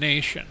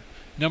 damnation,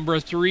 number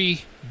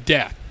 3,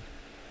 death.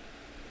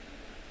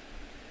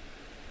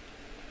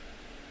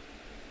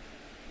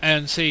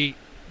 And see,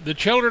 the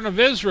children of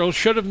Israel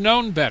should have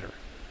known better.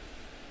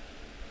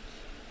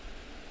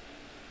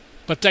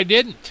 But they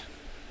didn't.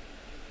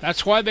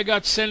 That's why they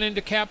got sent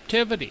into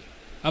captivity.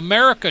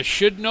 America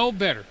should know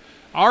better.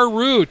 Our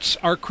roots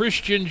are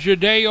Christian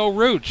Judeo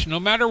roots, no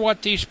matter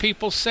what these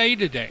people say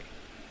today.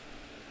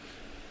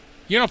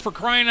 You know, for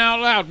crying out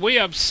loud, we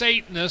have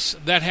Satanists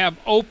that have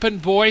open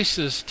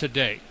voices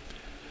today.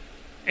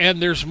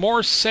 And there's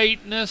more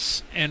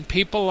Satanists and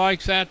people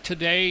like that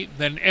today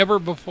than ever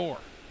before.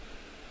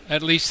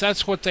 At least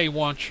that's what they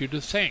want you to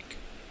think.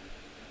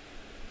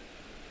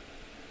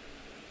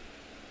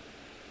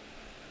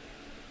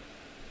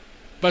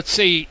 But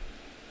see,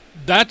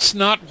 that's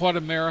not what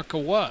America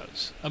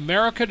was.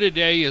 America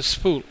today is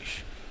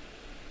foolish.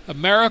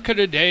 America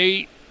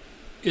today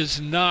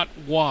is not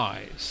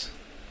wise.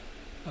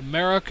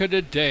 America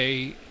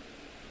today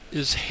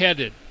is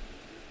headed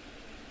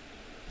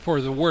for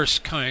the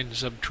worst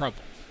kinds of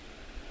trouble.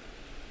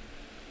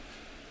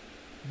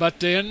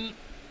 But then,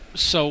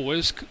 so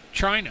is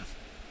China,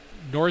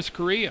 North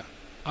Korea,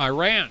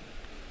 Iran,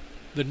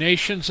 the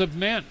nations of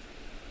men.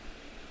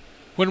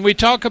 When we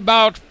talk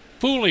about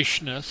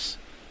foolishness,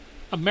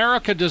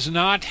 America does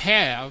not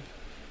have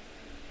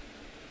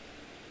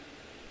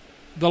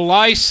the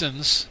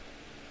license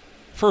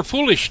for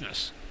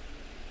foolishness.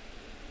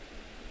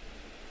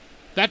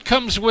 That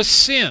comes with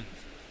sin.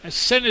 And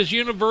sin is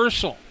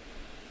universal.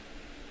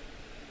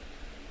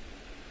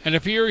 And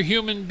if you're a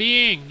human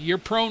being, you're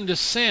prone to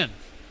sin.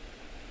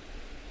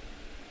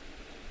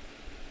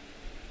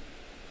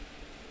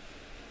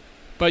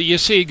 But you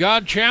see,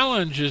 God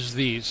challenges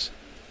these.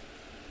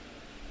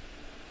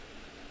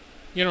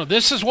 You know,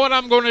 this is what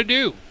I'm going to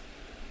do.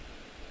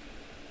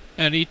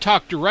 And he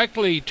talked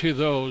directly to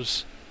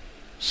those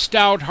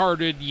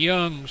stout-hearted,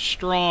 young,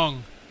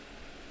 strong,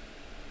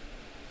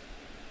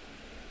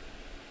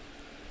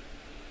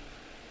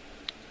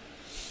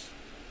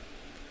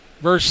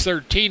 verse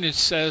 13, it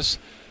says,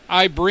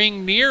 I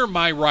bring near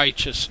my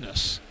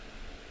righteousness.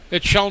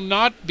 It shall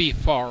not be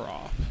far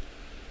off.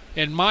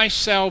 And my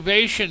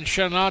salvation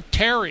shall not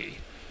tarry.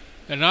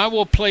 And I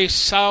will place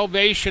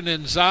salvation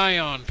in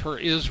Zion for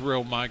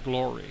Israel, my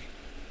glory.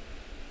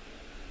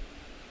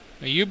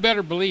 Now you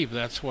better believe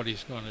that's what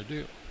he's going to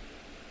do.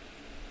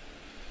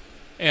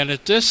 And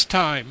at this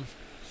time,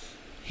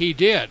 he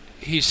did.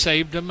 He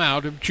saved them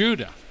out of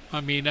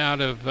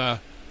out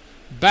of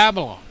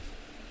Babylon.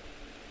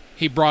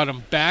 He brought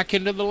them back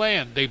into the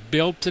land. They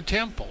built the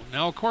temple.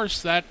 Now, of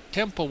course, that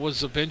temple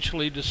was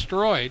eventually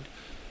destroyed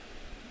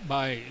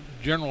by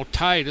General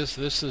Titus.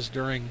 This is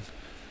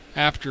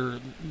after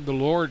the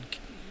Lord,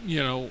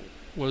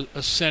 was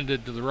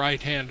ascended to the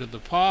right hand of the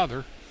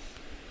Father,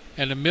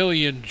 and 1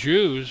 million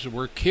Jews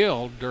were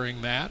killed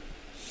during that.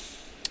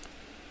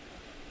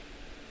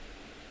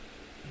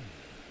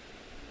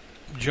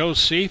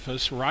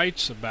 Josephus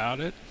writes about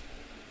it.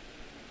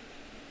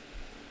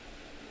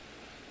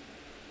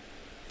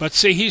 But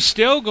see, he's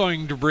still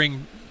going to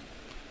bring...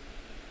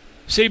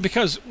 See,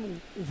 because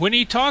when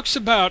he talks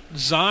about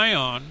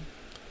Zion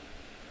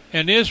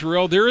and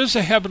Israel, there is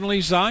a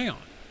heavenly Zion.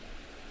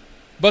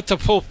 But the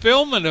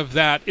fulfillment of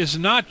that is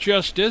not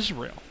just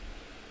Israel.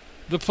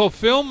 The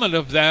fulfillment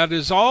of that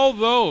is all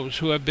those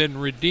who have been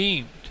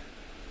redeemed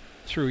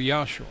through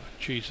Yahshua,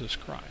 Jesus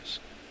Christ.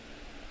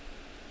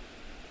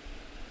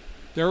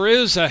 There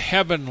is a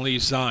heavenly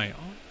Zion.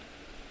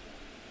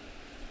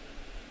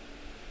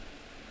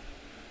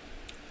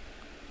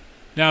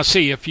 Now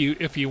see, if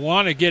you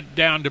want to get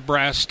down to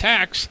brass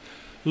tacks,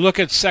 look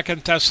at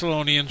 2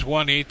 Thessalonians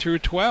 1:8 through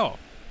 12.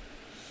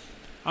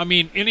 I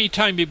mean,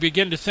 anytime you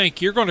begin to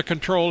think you're going to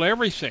control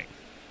everything.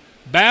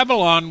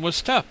 Babylon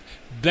was tough.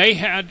 They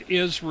had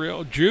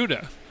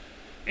Judah,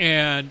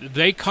 and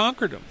they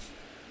conquered them.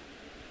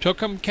 Took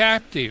them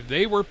captive.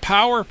 They were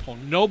powerful.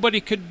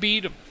 Nobody could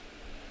beat them.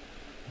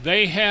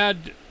 They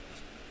had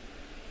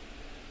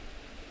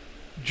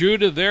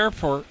Judah there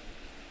for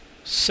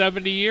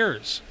 70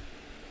 years.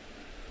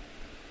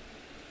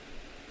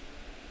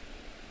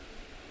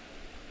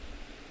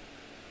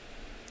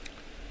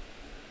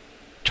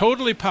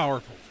 Totally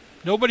powerful.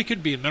 Nobody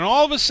could beat him. Then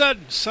all of a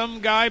sudden, some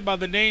guy by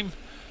the name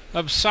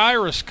of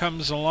Cyrus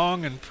comes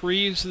along and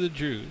frees the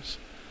Jews.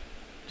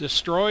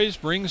 Destroys,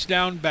 brings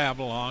down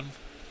Babylon.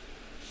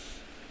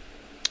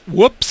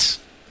 Whoops!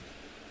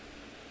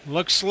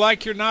 Looks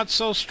like you're not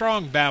so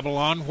strong,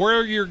 Babylon. Where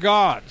are your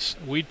gods?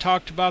 We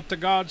talked about the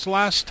gods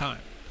last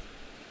time.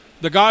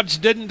 The gods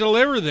didn't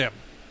deliver them.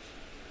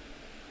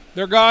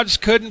 Their gods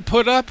couldn't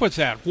put up with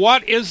that.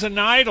 What is an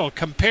idol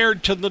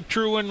compared to the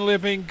true and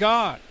living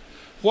God?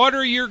 What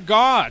are your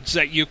gods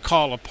that you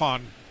call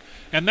upon?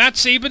 And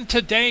that's even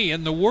today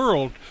in the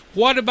world.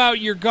 What about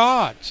your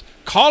gods?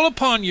 Call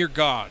upon your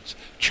gods.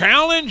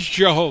 Challenge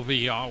Jehovah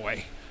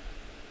Yahweh.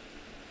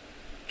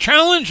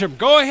 Challenge them.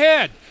 Go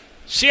ahead.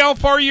 See how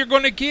far you're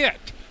going to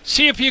get.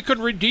 See if you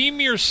can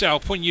redeem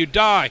yourself when you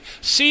die.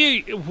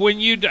 See when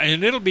you die,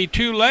 and it'll be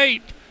too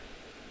late.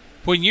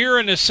 When you're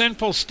in a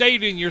sinful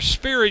state in your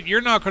spirit,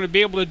 you're not going to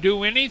be able to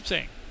do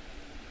anything.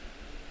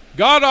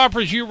 God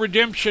offers you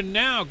redemption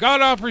now. God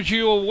offers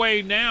you a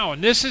way now,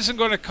 and this isn't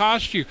going to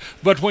cost you.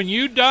 But when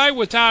you die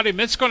without Him,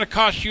 it's going to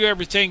cost you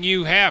everything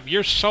you have,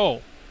 your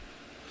soul.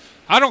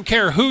 I don't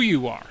care who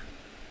you are.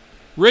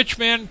 Rich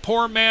man,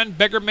 poor man,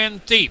 beggar man,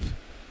 thief.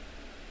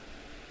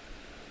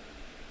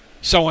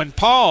 So when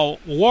Paul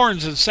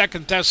warns in 2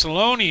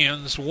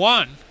 Thessalonians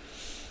 1,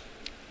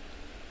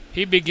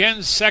 he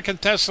begins 2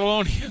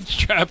 Thessalonians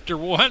chapter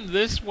 1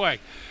 this way.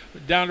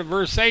 Down to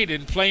verse 8,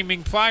 in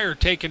flaming fire,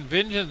 taking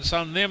vengeance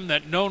on them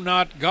that know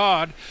not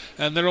God,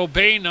 and that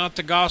obey not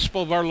the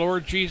gospel of our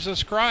Lord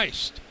Jesus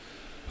Christ,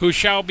 who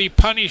shall be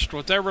punished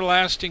with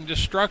everlasting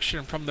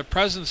destruction from the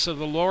presence of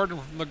the Lord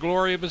and from the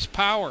glory of His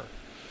power,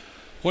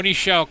 when He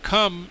shall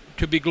come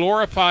to be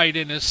glorified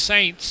in His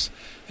saints,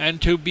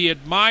 and to be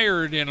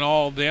admired in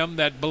all them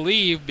that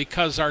believe,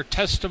 because our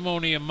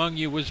testimony among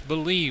you was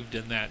believed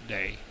in that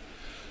day.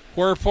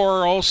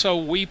 Wherefore also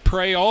we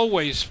pray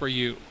always for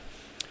you,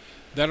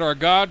 that our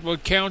God will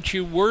count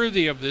you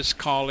worthy of this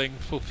calling,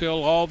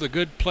 fulfill all the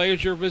good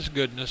pleasure of His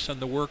goodness and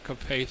the work of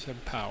faith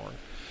and power,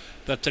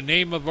 that the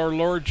name of our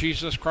Lord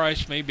Jesus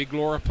Christ may be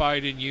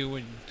glorified in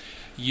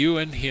you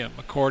and Him,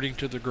 according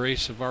to the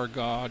grace of our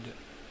God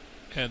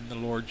and the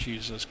Lord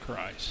Jesus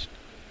Christ.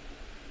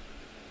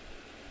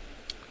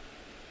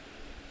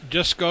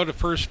 Just go to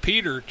 1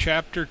 Peter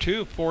chapter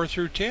 2, 4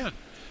 through 10.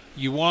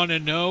 You want to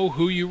know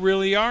who you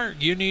really are?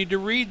 You need to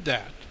read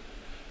that.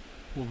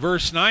 Well,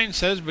 verse 9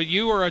 says, but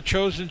you are a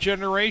chosen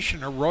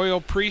generation, a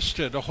royal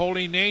priesthood, a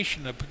holy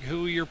nation, a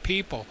peculiar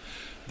people,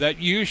 that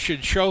you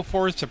should show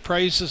forth the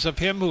praises of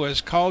Him who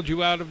has called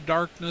you out of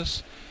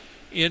darkness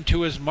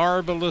into His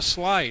marvelous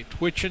light,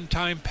 which in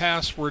time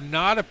past were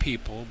not a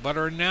people, but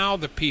are now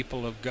the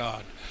people of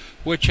God,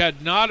 which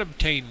had not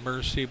obtained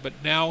mercy, but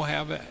now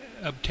have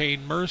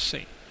obtained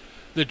mercy.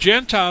 The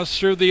Gentiles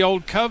through the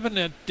Old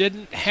Covenant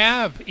didn't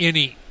have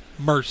any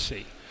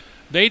mercy.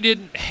 They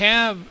didn't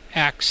have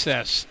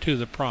access to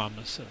the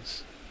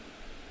promises.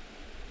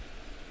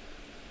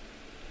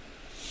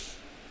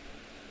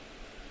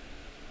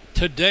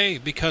 Today,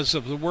 because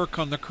of the work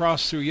on the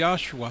cross through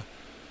Yahshua,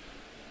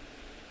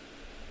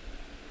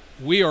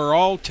 we are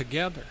all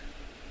together.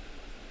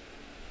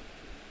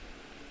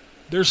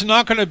 There's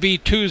not going to be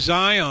two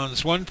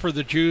Zions, one for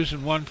the Jews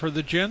and one for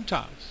the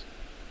Gentiles.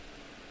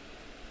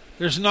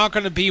 There's not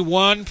going to be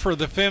one for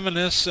the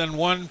feminists and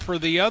one for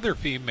the other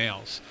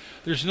females.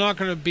 There's not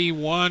going to be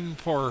one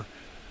for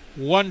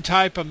one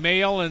type of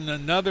male and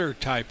another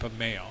type of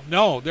male.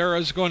 No, there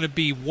is going to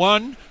be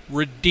one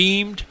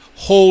redeemed,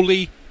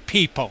 holy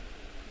people.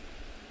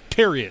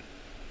 Period.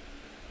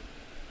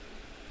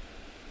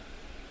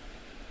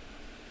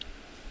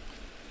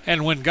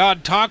 And when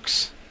God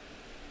talks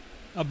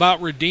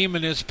about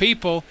redeeming his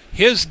people,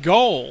 his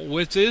goal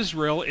with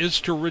Israel is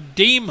to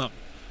redeem them.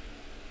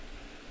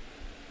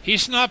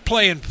 He's not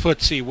playing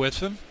footsie with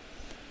them.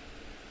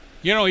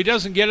 You know, he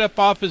doesn't get up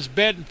off his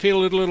bed and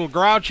feel a little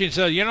grouchy and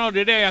say,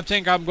 today I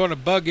think I'm going to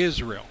bug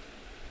Israel.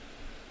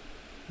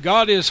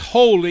 God is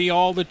holy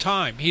all the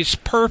time. He's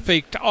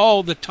perfect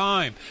all the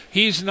time.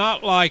 He's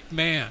not like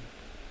man.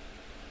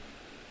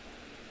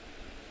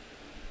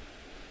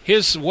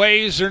 His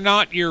ways are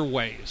not your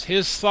ways.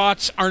 His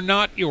thoughts are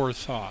not your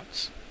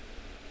thoughts.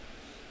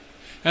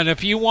 And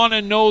if you want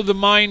to know the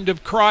mind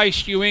of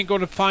Christ, you ain't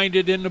going to find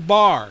it in the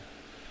bar.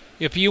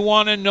 If you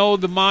want to know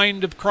the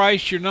mind of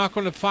Christ, you're not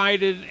going to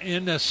find it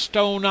in a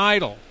stone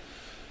idol.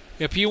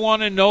 If you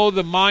want to know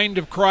the mind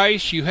of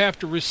Christ, you have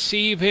to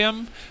receive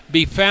him,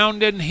 be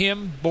found in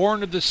him,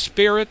 born of the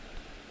Spirit,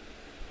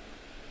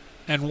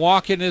 and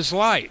walk in his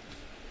light.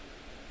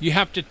 You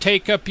have to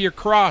take up your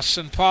cross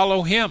and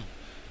follow him.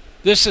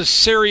 This is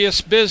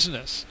serious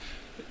business.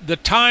 The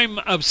time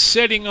of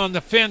sitting on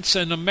the fence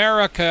in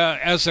America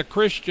as a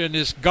Christian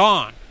is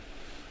gone.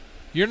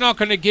 You're not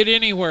going to get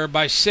anywhere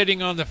by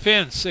sitting on the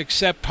fence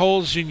except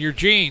holes in your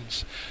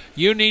jeans.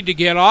 You need to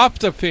get off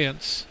the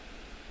fence,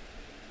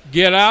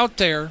 get out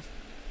there,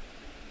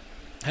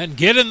 and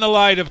get in the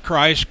light of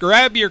Christ,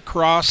 grab your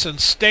cross, and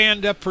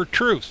stand up for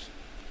truth.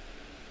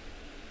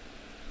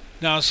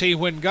 Now see,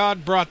 when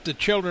God brought the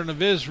children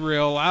of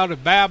Israel out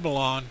of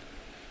Babylon,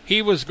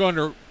 he was going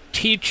to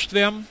teach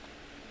them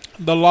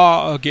the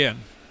law again.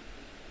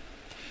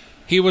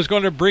 He was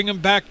going to bring them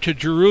back to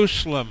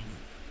Jerusalem,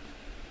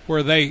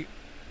 where they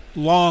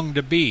longed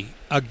to be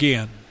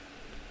again.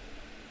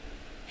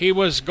 He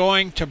was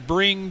going to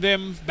bring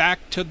them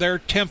back to their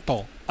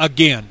temple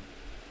again,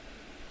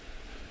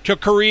 to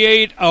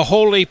create a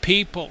holy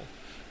people,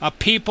 a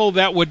people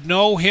that would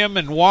know him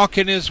and walk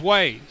in his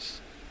ways,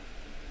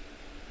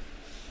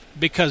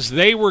 because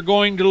they were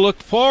going to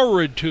look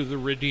forward to the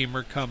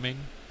Redeemer coming.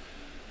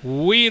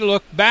 We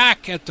look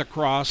back at the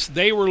cross.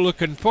 They were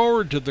looking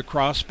forward to the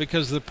cross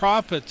because the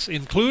prophets,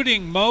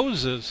 including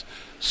Moses,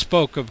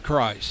 spoke of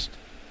Christ.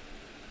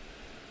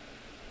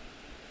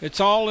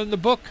 It's all in the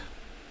book.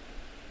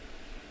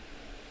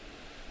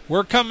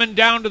 We're coming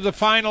down to the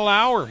final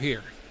hour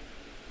here.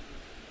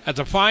 At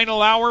the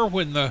final hour,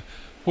 when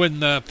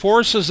the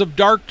forces of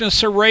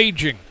darkness are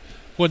raging,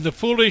 when the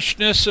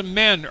foolishness of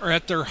men are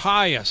at their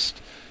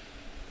highest,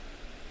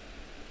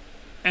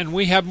 and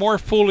we have more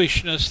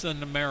foolishness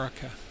than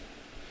America.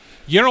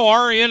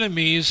 Our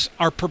enemies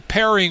are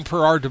preparing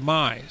for our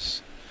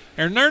demise.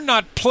 And they're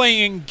not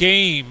playing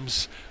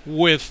games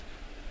with,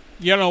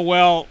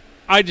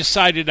 I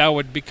decided I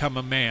would become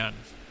a man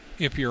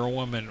if you're a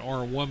woman,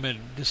 or a woman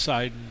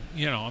deciding,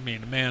 a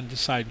man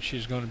deciding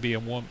she's going to be a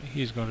woman,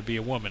 he's going to be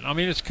a woman.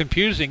 It's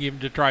confusing even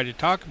to try to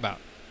talk about.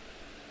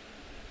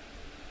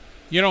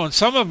 And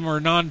some of them are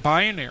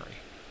non-binary.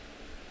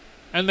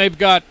 And they've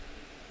got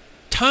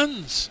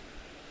tons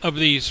of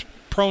these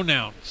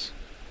pronouns.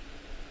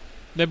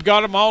 They've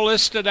got them all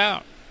listed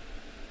out.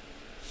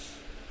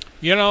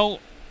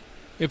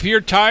 If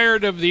you're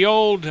tired of the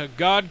old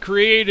God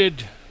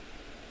created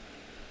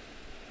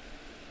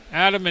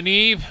Adam and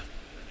Eve,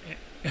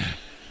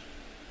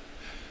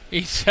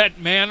 he set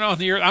man on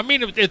the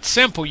earth. It's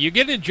simple. You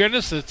get in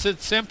Genesis,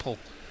 it's simple.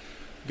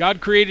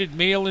 God created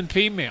male and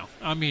female.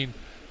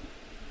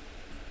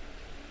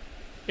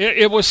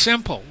 It was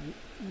simple.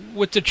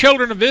 With the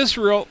children of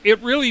Israel,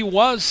 it really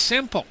was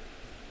simple.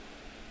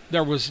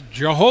 There was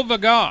Jehovah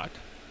God.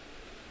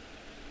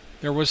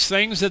 There was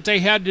things that they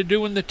had to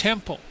do in the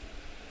temple.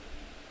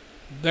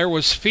 There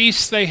was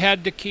feasts they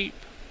had to keep.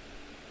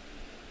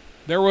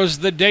 There was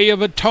the Day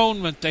of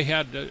Atonement they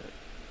had to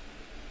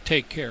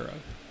take care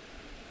of.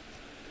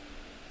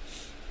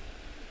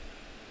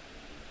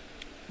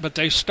 But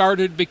they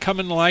started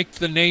becoming like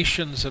the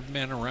nations of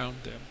men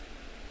around them.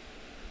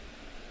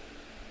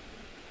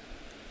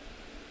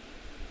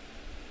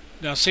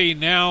 Now see,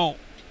 now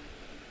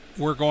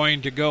we're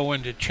going to go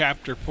into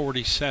chapter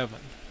 47.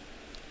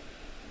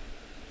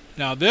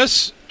 Now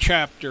this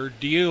chapter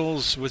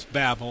deals with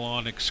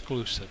Babylon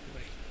exclusively.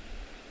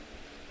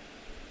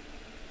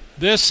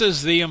 This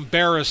is the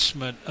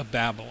embarrassment of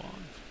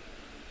Babylon.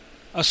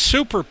 A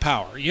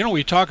superpower. You know,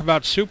 we talk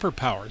about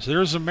superpowers.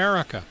 There's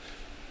America.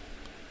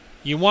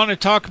 You want to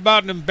talk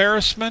about an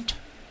embarrassment?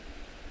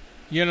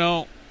 You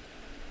know,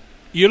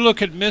 you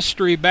look at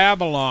Mystery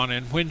Babylon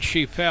and when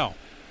she fell.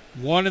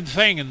 One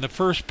thing in the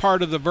first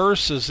part of the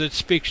verses, it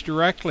speaks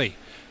directly.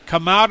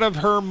 Come out of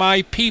her,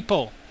 my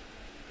people,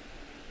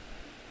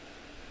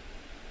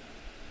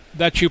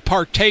 that you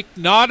partake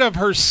not of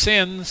her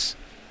sins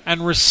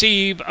and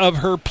receive of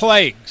her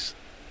plagues.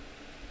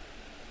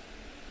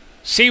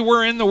 See,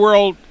 we're in the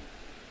world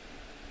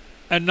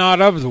and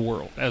not of the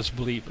world as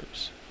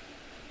believers.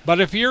 But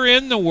if you're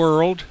in the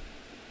world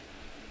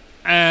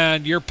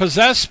and you're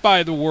possessed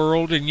by the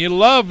world and you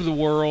love the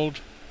world,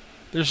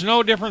 there's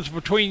no difference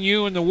between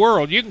you and the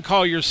world. You can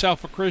call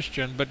yourself a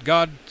Christian, but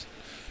God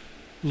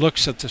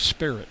looks at the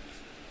Spirit.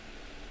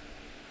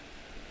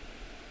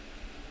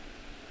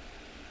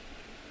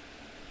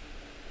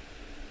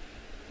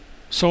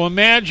 So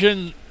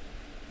imagine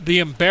the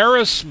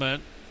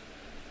embarrassment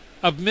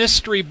of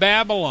Mystery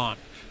Babylon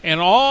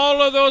and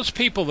all of those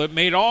people that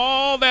made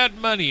all that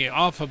money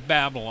off of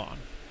Babylon,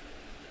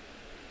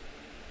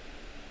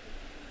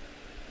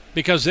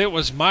 because it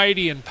was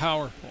mighty and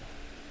powerful.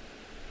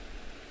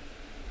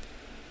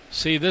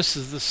 See, this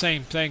is the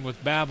same thing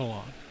with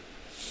Babylon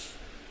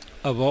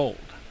of old.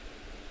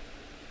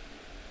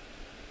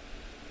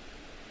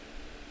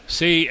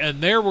 See, and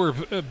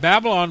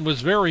Babylon was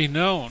very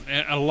known,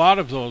 and a lot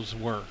of those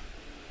were,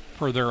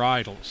 for their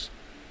idols.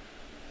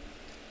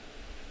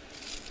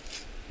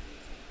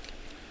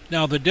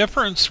 Now, the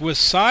difference with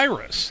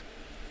Cyrus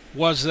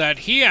was that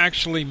he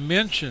actually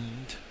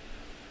mentioned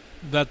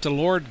that the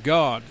Lord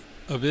God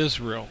of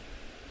Israel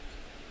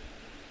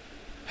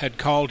had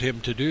called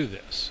him to do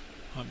this.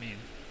 I mean,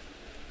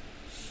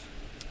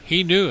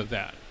 he knew of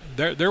that.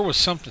 There was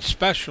something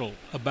special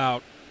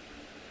about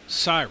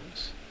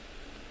Cyrus.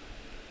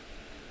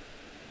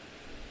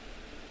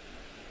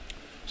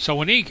 So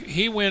when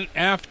he went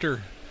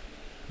after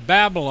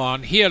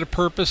Babylon, he had a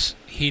purpose.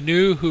 He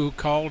knew who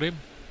called him.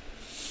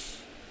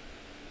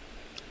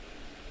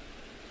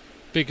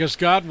 Because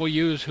God will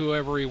use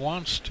whoever he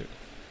wants to.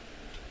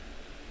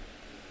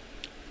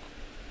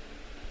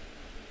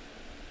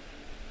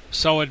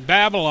 So in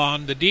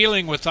Babylon, the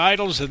dealing with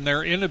idols and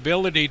their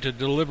inability to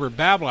deliver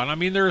Babylon, I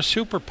mean, they're a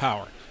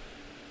superpower.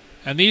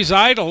 And these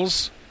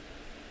idols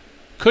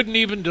couldn't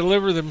even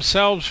deliver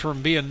themselves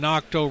from being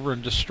knocked over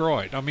and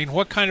destroyed. I mean,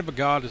 what kind of a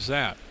God is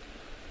that?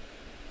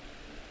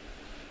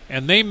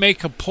 And they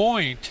make a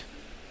point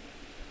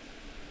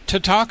to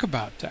talk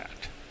about that.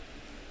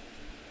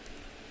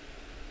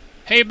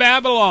 Hey,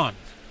 Babylon,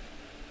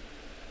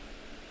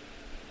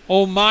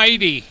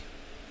 Almighty,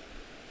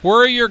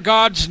 where are your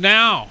gods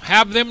now?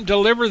 Have them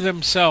deliver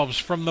themselves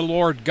from the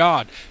Lord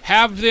God.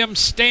 Have them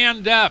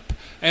stand up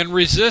and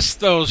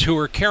resist those who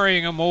are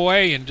carrying them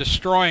away and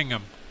destroying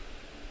them.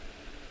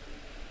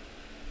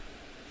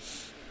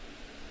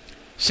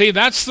 See,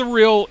 that's the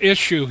real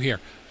issue here.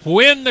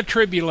 When the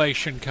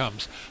tribulation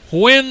comes,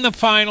 when the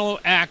final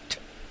act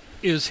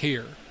is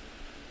here,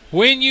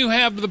 when you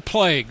have the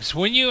plagues,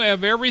 when you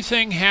have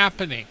everything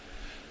happening,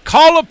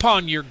 call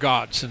upon your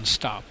gods and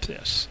stop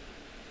this.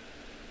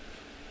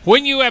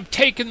 When you have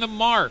taken the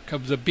mark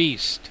of the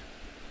beast,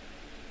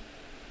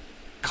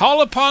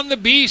 call upon the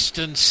beast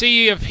and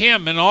see if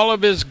him and all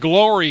of his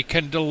glory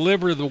can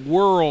deliver the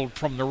world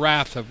from the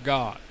wrath of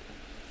God.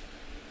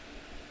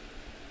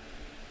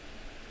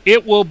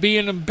 It will be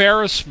an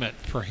embarrassment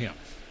for him.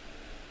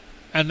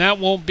 And that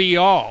won't be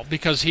all,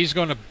 because he's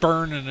going to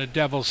burn in the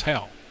devil's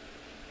hell.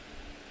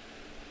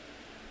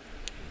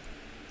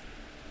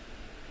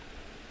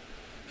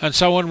 And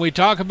so when we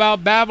talk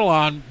about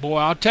Babylon, boy,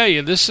 I'll tell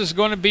you, this is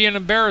going to be an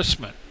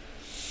embarrassment.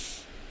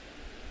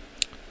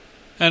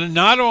 And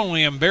not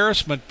only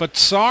embarrassment, but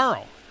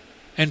sorrow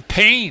and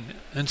pain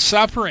and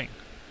suffering.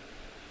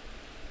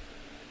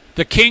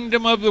 The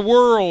kingdom of the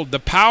world, the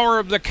power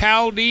of the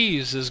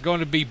Chaldees, is going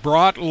to be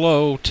brought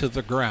low to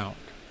the ground.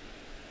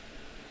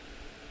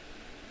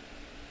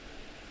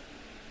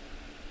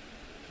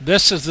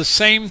 This is the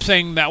same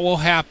thing that will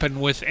happen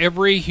with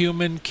every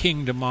human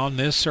kingdom on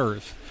this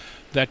earth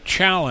that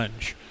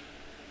challenge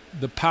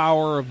the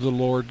power of the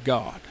Lord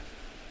God.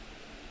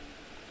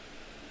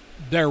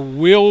 There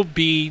will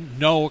be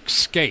no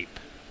escape.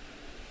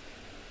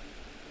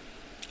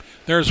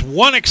 There's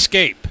one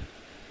escape,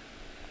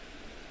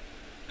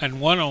 and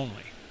one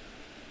only.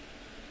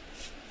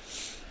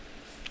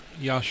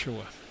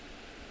 Yeshua.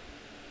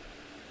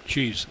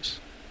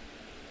 Jesus.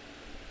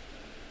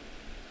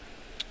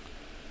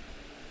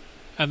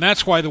 And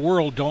that's why the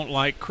world don't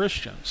like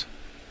Christians.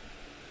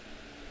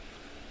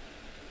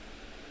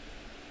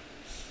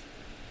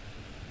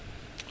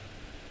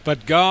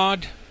 But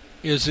God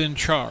is in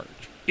charge,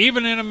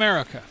 even in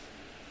America.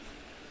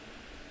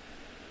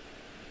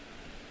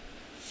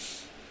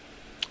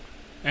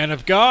 And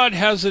if God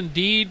has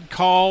indeed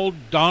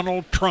called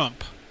Donald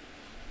Trump,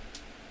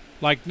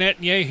 like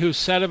Netanyahu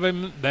said of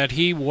him that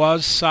he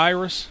was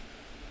Cyrus,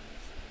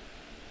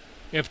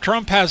 If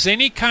Trump has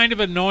any kind of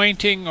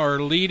anointing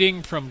or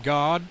leading from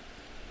God,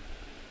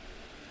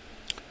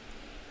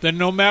 then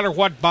no matter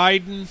what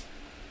Biden,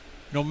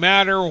 no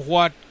matter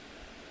what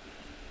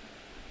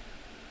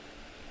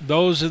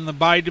those in the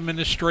Biden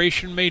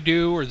administration may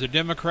do or the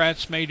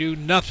Democrats may do,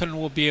 nothing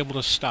will be able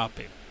to stop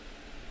him.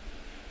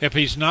 If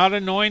he's not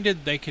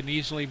anointed, they can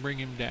easily bring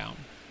him down.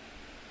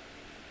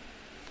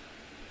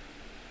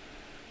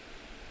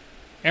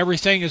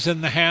 Everything is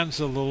in the hands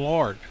of the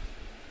Lord.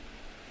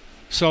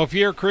 So if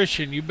you're a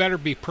Christian, you better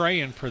be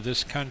praying for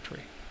this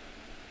country.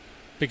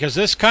 Because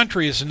this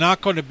country is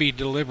not going to be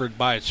delivered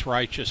by its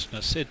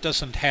righteousness. It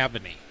doesn't have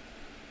any.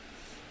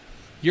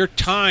 Your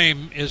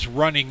time is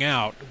running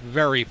out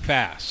very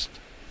fast.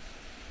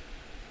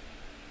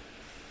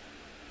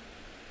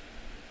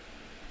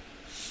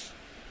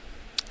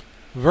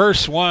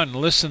 Verse 1,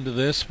 listen to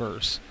this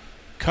verse.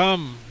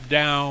 Come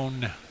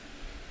down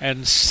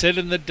and sit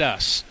in the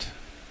dust.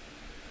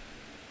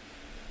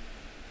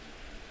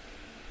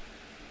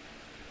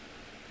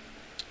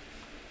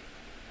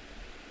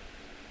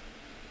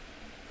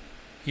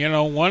 You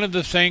know, one of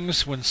the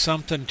things when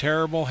something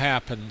terrible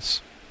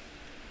happens,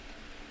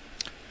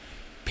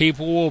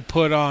 people will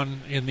put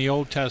on, in the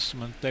Old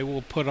Testament, they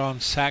will put on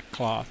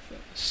sackcloth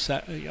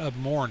of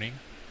mourning.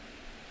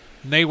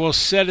 And they will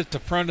sit at the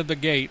front of the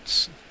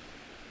gates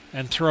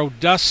and throw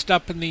dust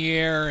up in the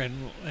air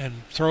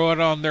and throw it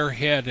on their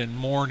head in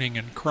mourning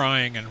and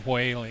crying and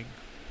wailing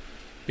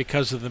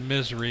because of the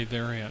misery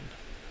they're in.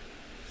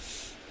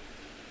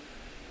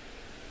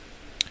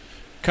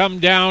 Come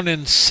down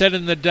and sit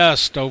in the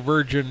dust, O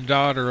virgin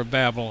daughter of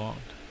Babylon.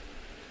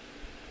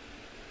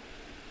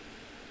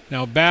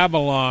 Now,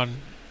 Babylon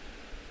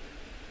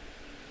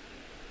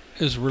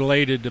is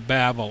related to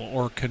Babel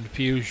or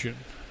confusion.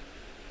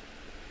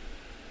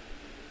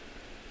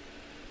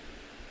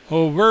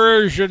 O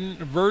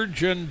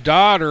virgin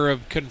daughter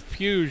of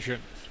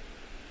confusion.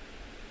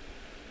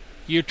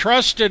 You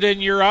trusted in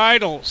your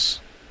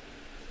idols.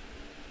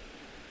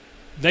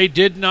 They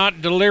did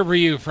not deliver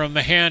you from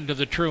the hand of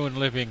the true and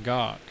living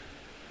God.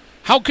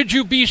 How could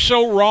you be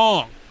so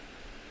wrong?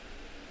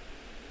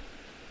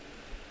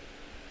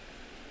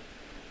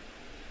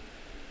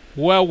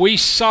 Well, we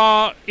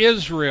saw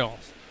Israel,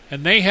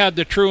 and they had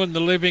the true and the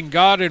living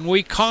God, and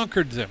we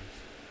conquered them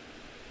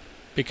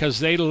because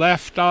they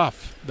left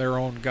off their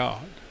own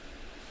God.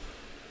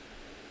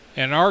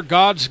 And our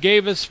gods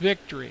gave us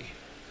victory.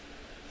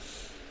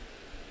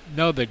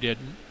 No, they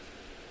didn't.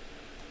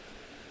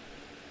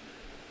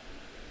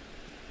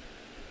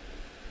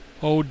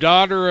 O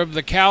daughter of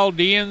the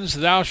Chaldeans,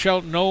 thou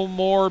shalt no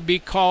more be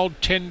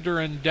called tender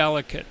and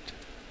delicate.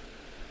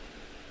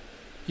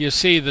 You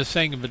see, the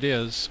thing of it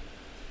is,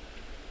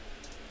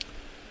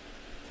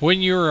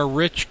 when you're a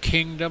rich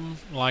kingdom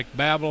like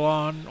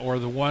Babylon, or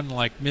the one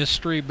like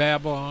Mystery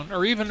Babylon,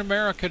 or even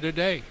America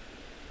today,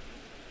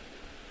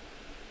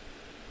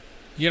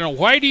 you know,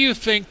 why do you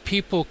think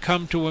people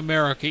come to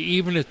America,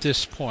 even at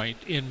this point,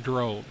 in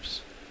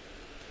droves?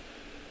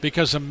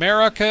 Because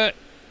America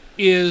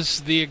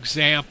is the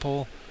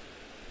example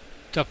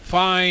to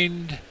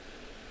find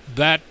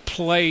that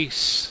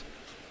place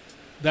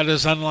that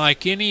is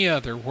unlike any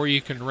other, where you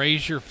can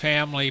raise your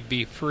family,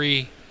 be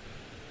free,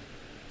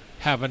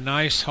 have a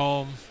nice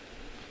home,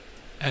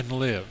 and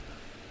live.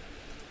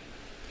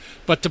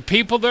 But the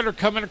people that are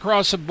coming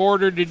across the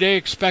border today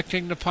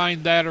expecting to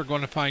find that are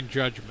going to find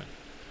judgment,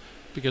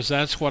 because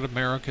that's what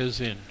America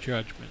is in,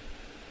 judgment.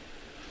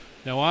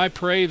 Now I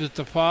pray that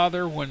the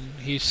Father, when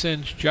He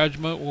sends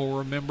judgment, will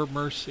remember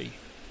mercy.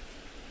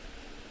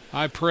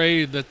 I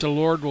pray that the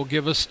Lord will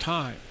give us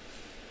time.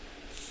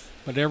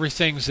 But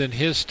everything's in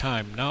His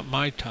time, not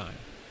my time.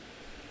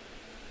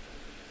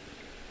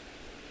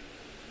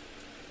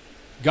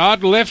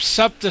 God lifts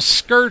up the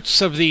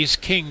skirts of these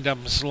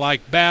kingdoms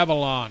like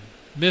Babylon,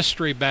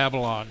 Mystery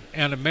Babylon,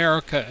 and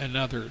America and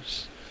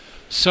others,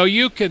 so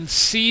you can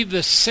see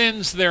the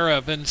sins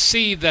thereof and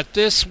see that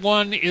this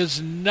one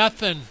is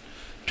nothing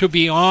to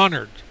be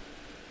honored.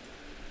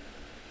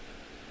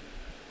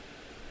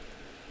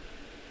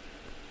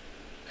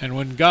 And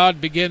when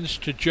God begins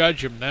to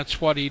judge him, that's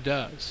what He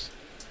does.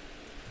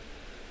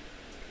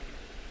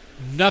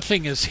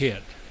 Nothing is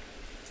hid.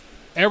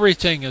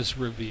 Everything is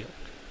revealed.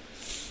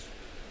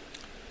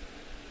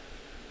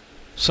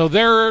 So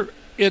there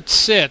it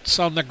sits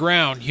on the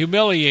ground,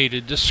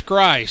 humiliated,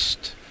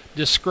 disgraced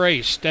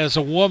as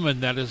a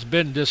woman that has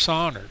been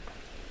dishonored.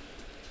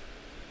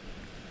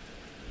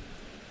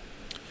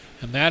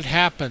 And that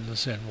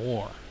happens in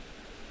war.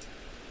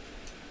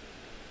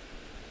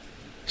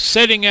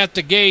 Sitting at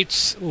the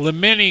gates,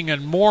 lamenting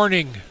and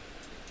mourning.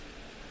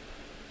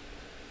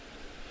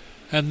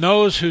 And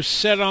those who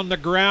sit on the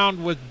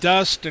ground with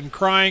dust and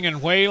crying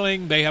and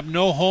wailing, they have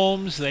no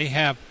homes, they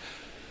have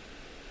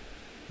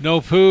no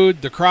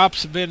food, the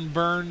crops have been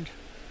burned,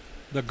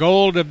 the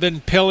gold have been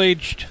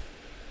pillaged.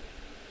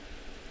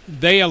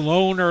 They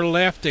alone are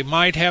left. They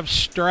might have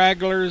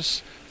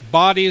stragglers,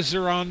 bodies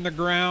are on the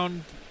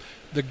ground,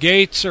 the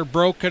gates are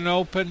broken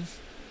open,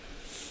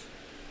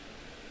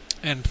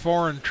 and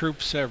foreign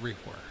troops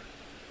everywhere.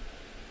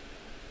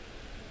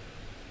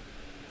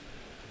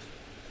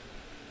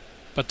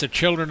 but the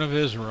children of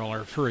Israel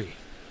are free.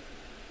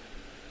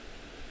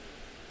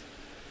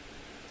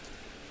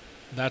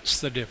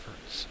 That's the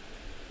difference.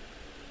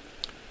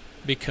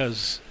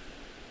 Because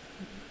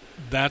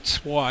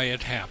that's why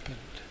it happened.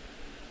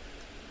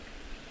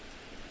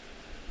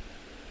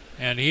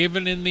 And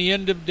even in the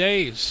end of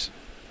days,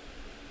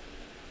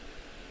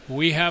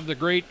 we have the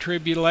great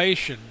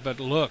tribulation, but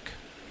look,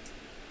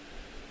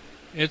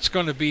 it's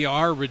going to be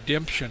our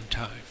redemption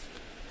time.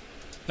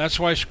 That's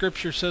why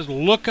Scripture says,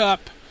 look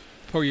up,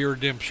 for your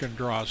redemption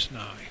draws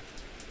nigh.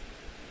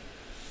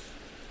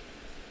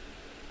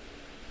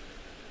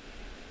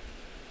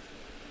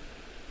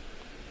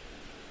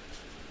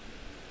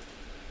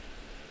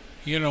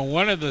 You know,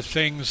 one of the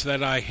things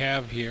that I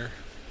have here,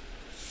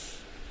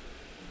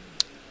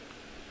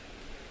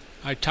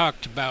 I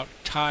talked about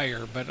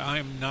Tyre, but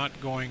I'm not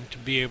going to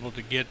be able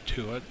to get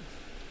to it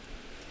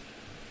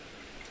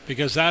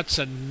because that's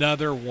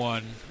another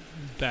one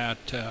that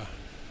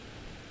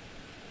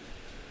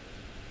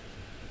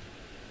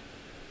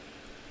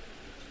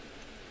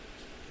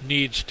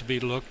needs to be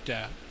looked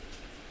at.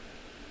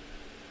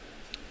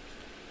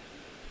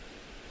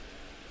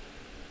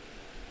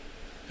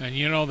 And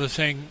you know the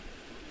thing,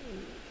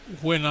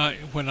 when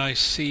I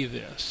see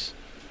this,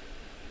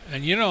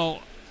 and you know,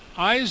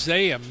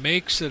 Isaiah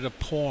makes it a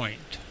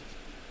point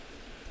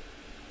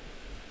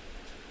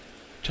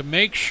to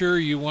make sure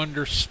you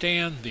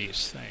understand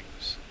these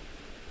things.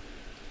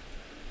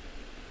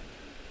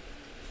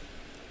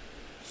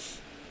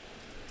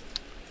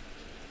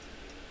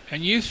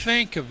 And you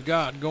think of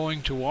God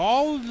going to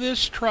all of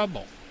this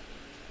trouble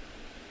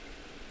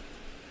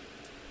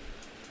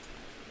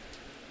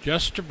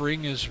just to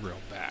bring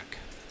Israel back.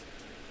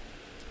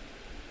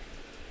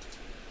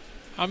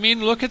 I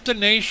mean, look at the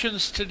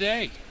nations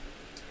today.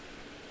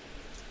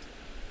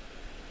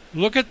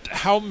 Look at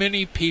how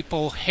many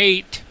people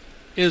hate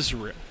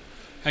Israel.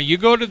 And you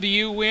go to the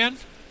UN,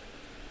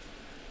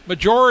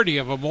 majority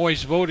of them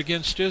always vote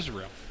against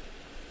Israel.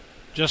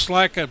 Just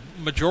like a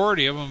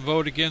majority of them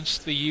vote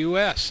against the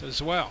U.S.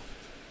 as well.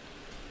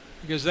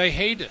 Because they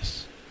hate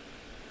us.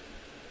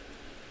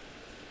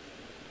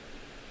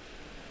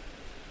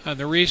 And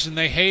the reason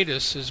they hate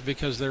us is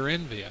because they're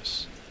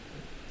envious.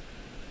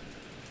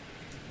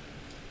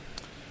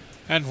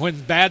 And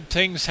when bad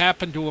things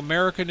happen to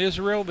American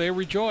Israel, they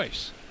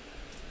rejoice.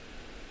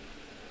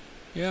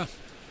 Yeah.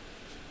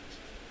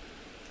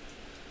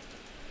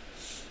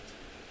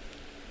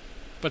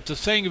 But the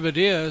thing of it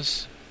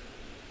is,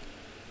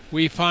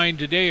 we find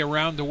today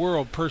around the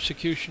world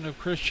persecution of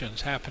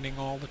Christians happening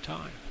all the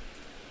time.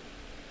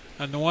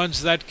 And the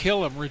ones that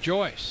kill them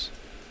rejoice.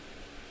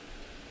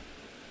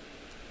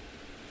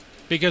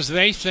 Because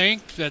they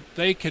think that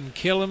they can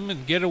kill them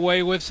and get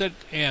away with it,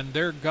 and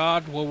their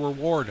God will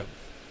reward them.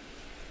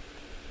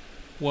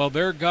 Well,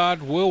 their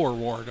God will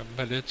reward them,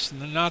 but it's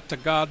not the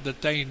God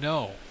that they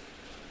know.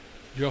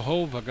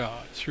 Jehovah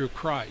God, through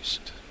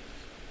Christ,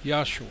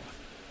 Yeshua.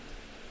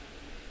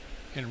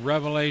 In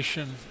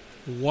Revelation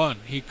 1,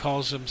 he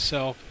calls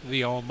himself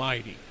the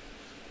Almighty.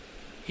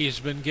 He's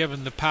been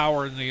given the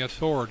power and the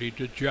authority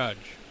to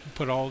judge and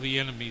put all the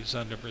enemies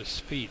under his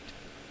feet.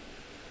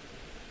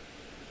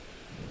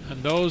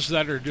 And those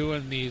that are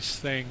doing these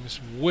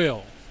things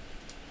will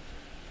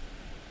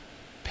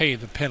pay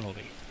the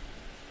penalty.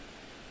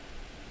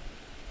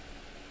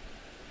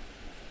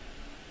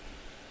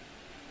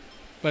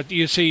 But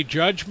you see,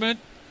 judgment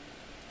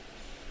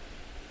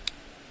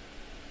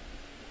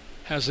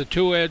has a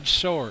two-edged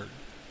sword.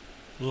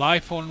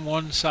 Life on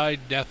one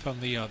side, death on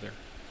the other.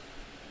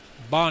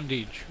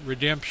 Bondage,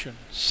 redemption,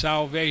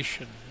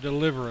 salvation,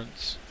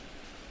 deliverance.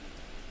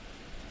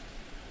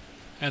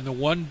 And the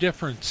one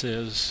difference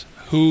is,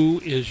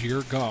 who is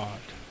your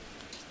God?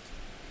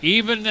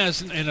 Even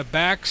as in a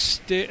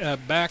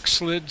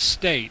backslid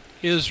state,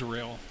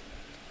 Israel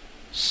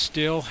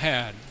still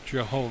had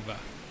Jehovah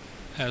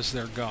as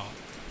their God.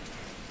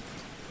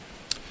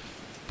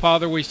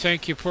 Father, we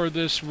thank you for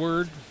this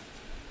word.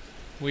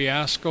 We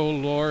ask, O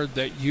Lord,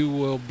 that you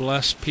will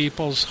bless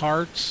people's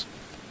hearts,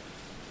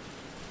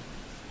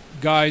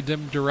 guide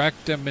them,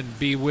 direct them, and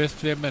be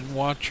with them and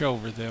watch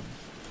over them.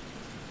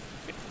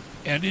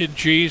 And in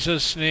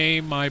Jesus'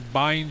 name, I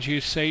bind you,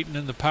 Satan,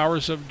 and the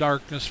powers of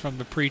darkness from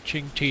the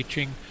preaching,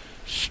 teaching,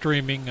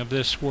 streaming of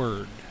this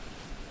word.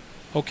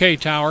 Okay,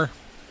 Tower.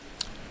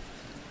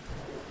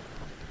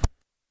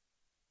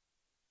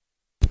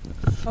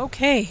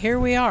 Okay, here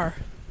we are.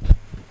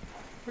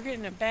 We're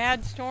getting a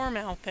bad storm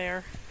out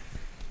there.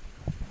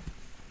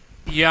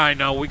 Yeah, I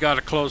know. We got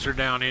to close her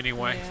down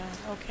anyway.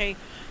 Yeah, okay.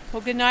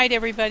 Well, good night,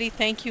 everybody.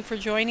 Thank you for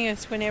joining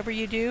us whenever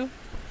you do.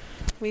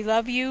 We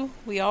love you.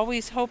 We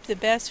always hope the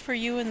best for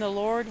you in the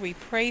Lord. We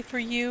pray for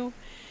you.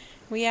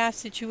 We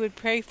ask that you would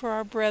pray for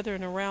our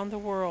brethren around the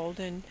world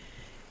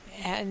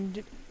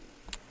and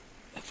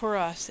for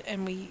us.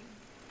 And we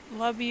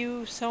love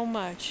you so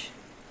much.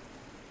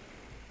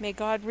 May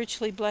God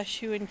richly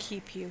bless you and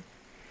keep you.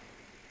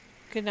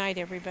 Good night,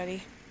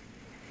 everybody.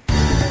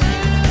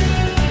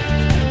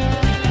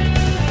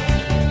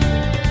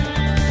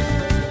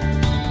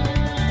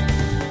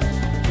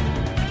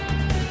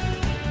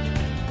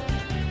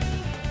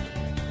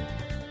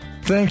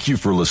 Thank you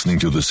for listening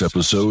to this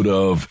episode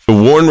of The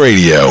Warn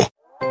Radio.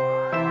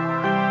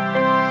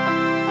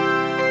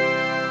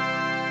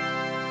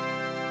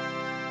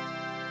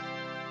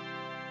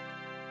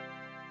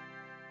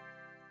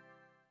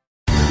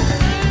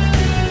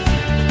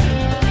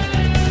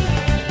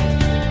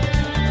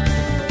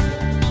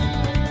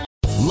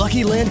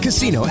 Lucky Land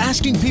Casino,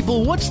 asking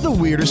people, what's the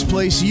weirdest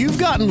place you've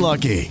gotten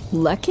lucky?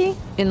 Lucky?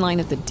 In line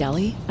at the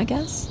deli, I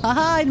guess?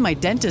 Aha, in my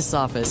dentist's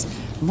office.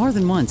 More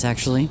than once,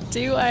 actually.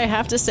 Do I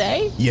have to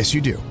say? Yes,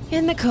 you do.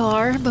 In the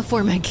car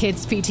before my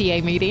kids'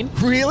 PTA meeting.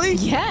 Really?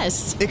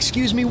 Yes.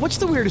 Excuse me, what's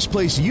the weirdest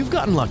place you've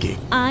gotten lucky?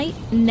 I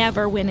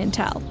never win and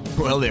tell.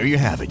 Well, there you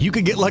have it. You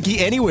can get lucky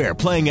anywhere,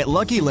 playing at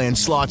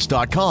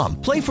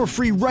LuckyLandSlots.com. Play for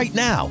free right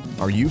now.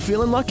 Are you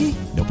feeling lucky?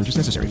 No purchase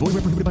necessary. Void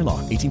where prohibited by law.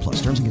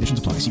 18+. Terms and conditions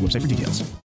apply. See website for details.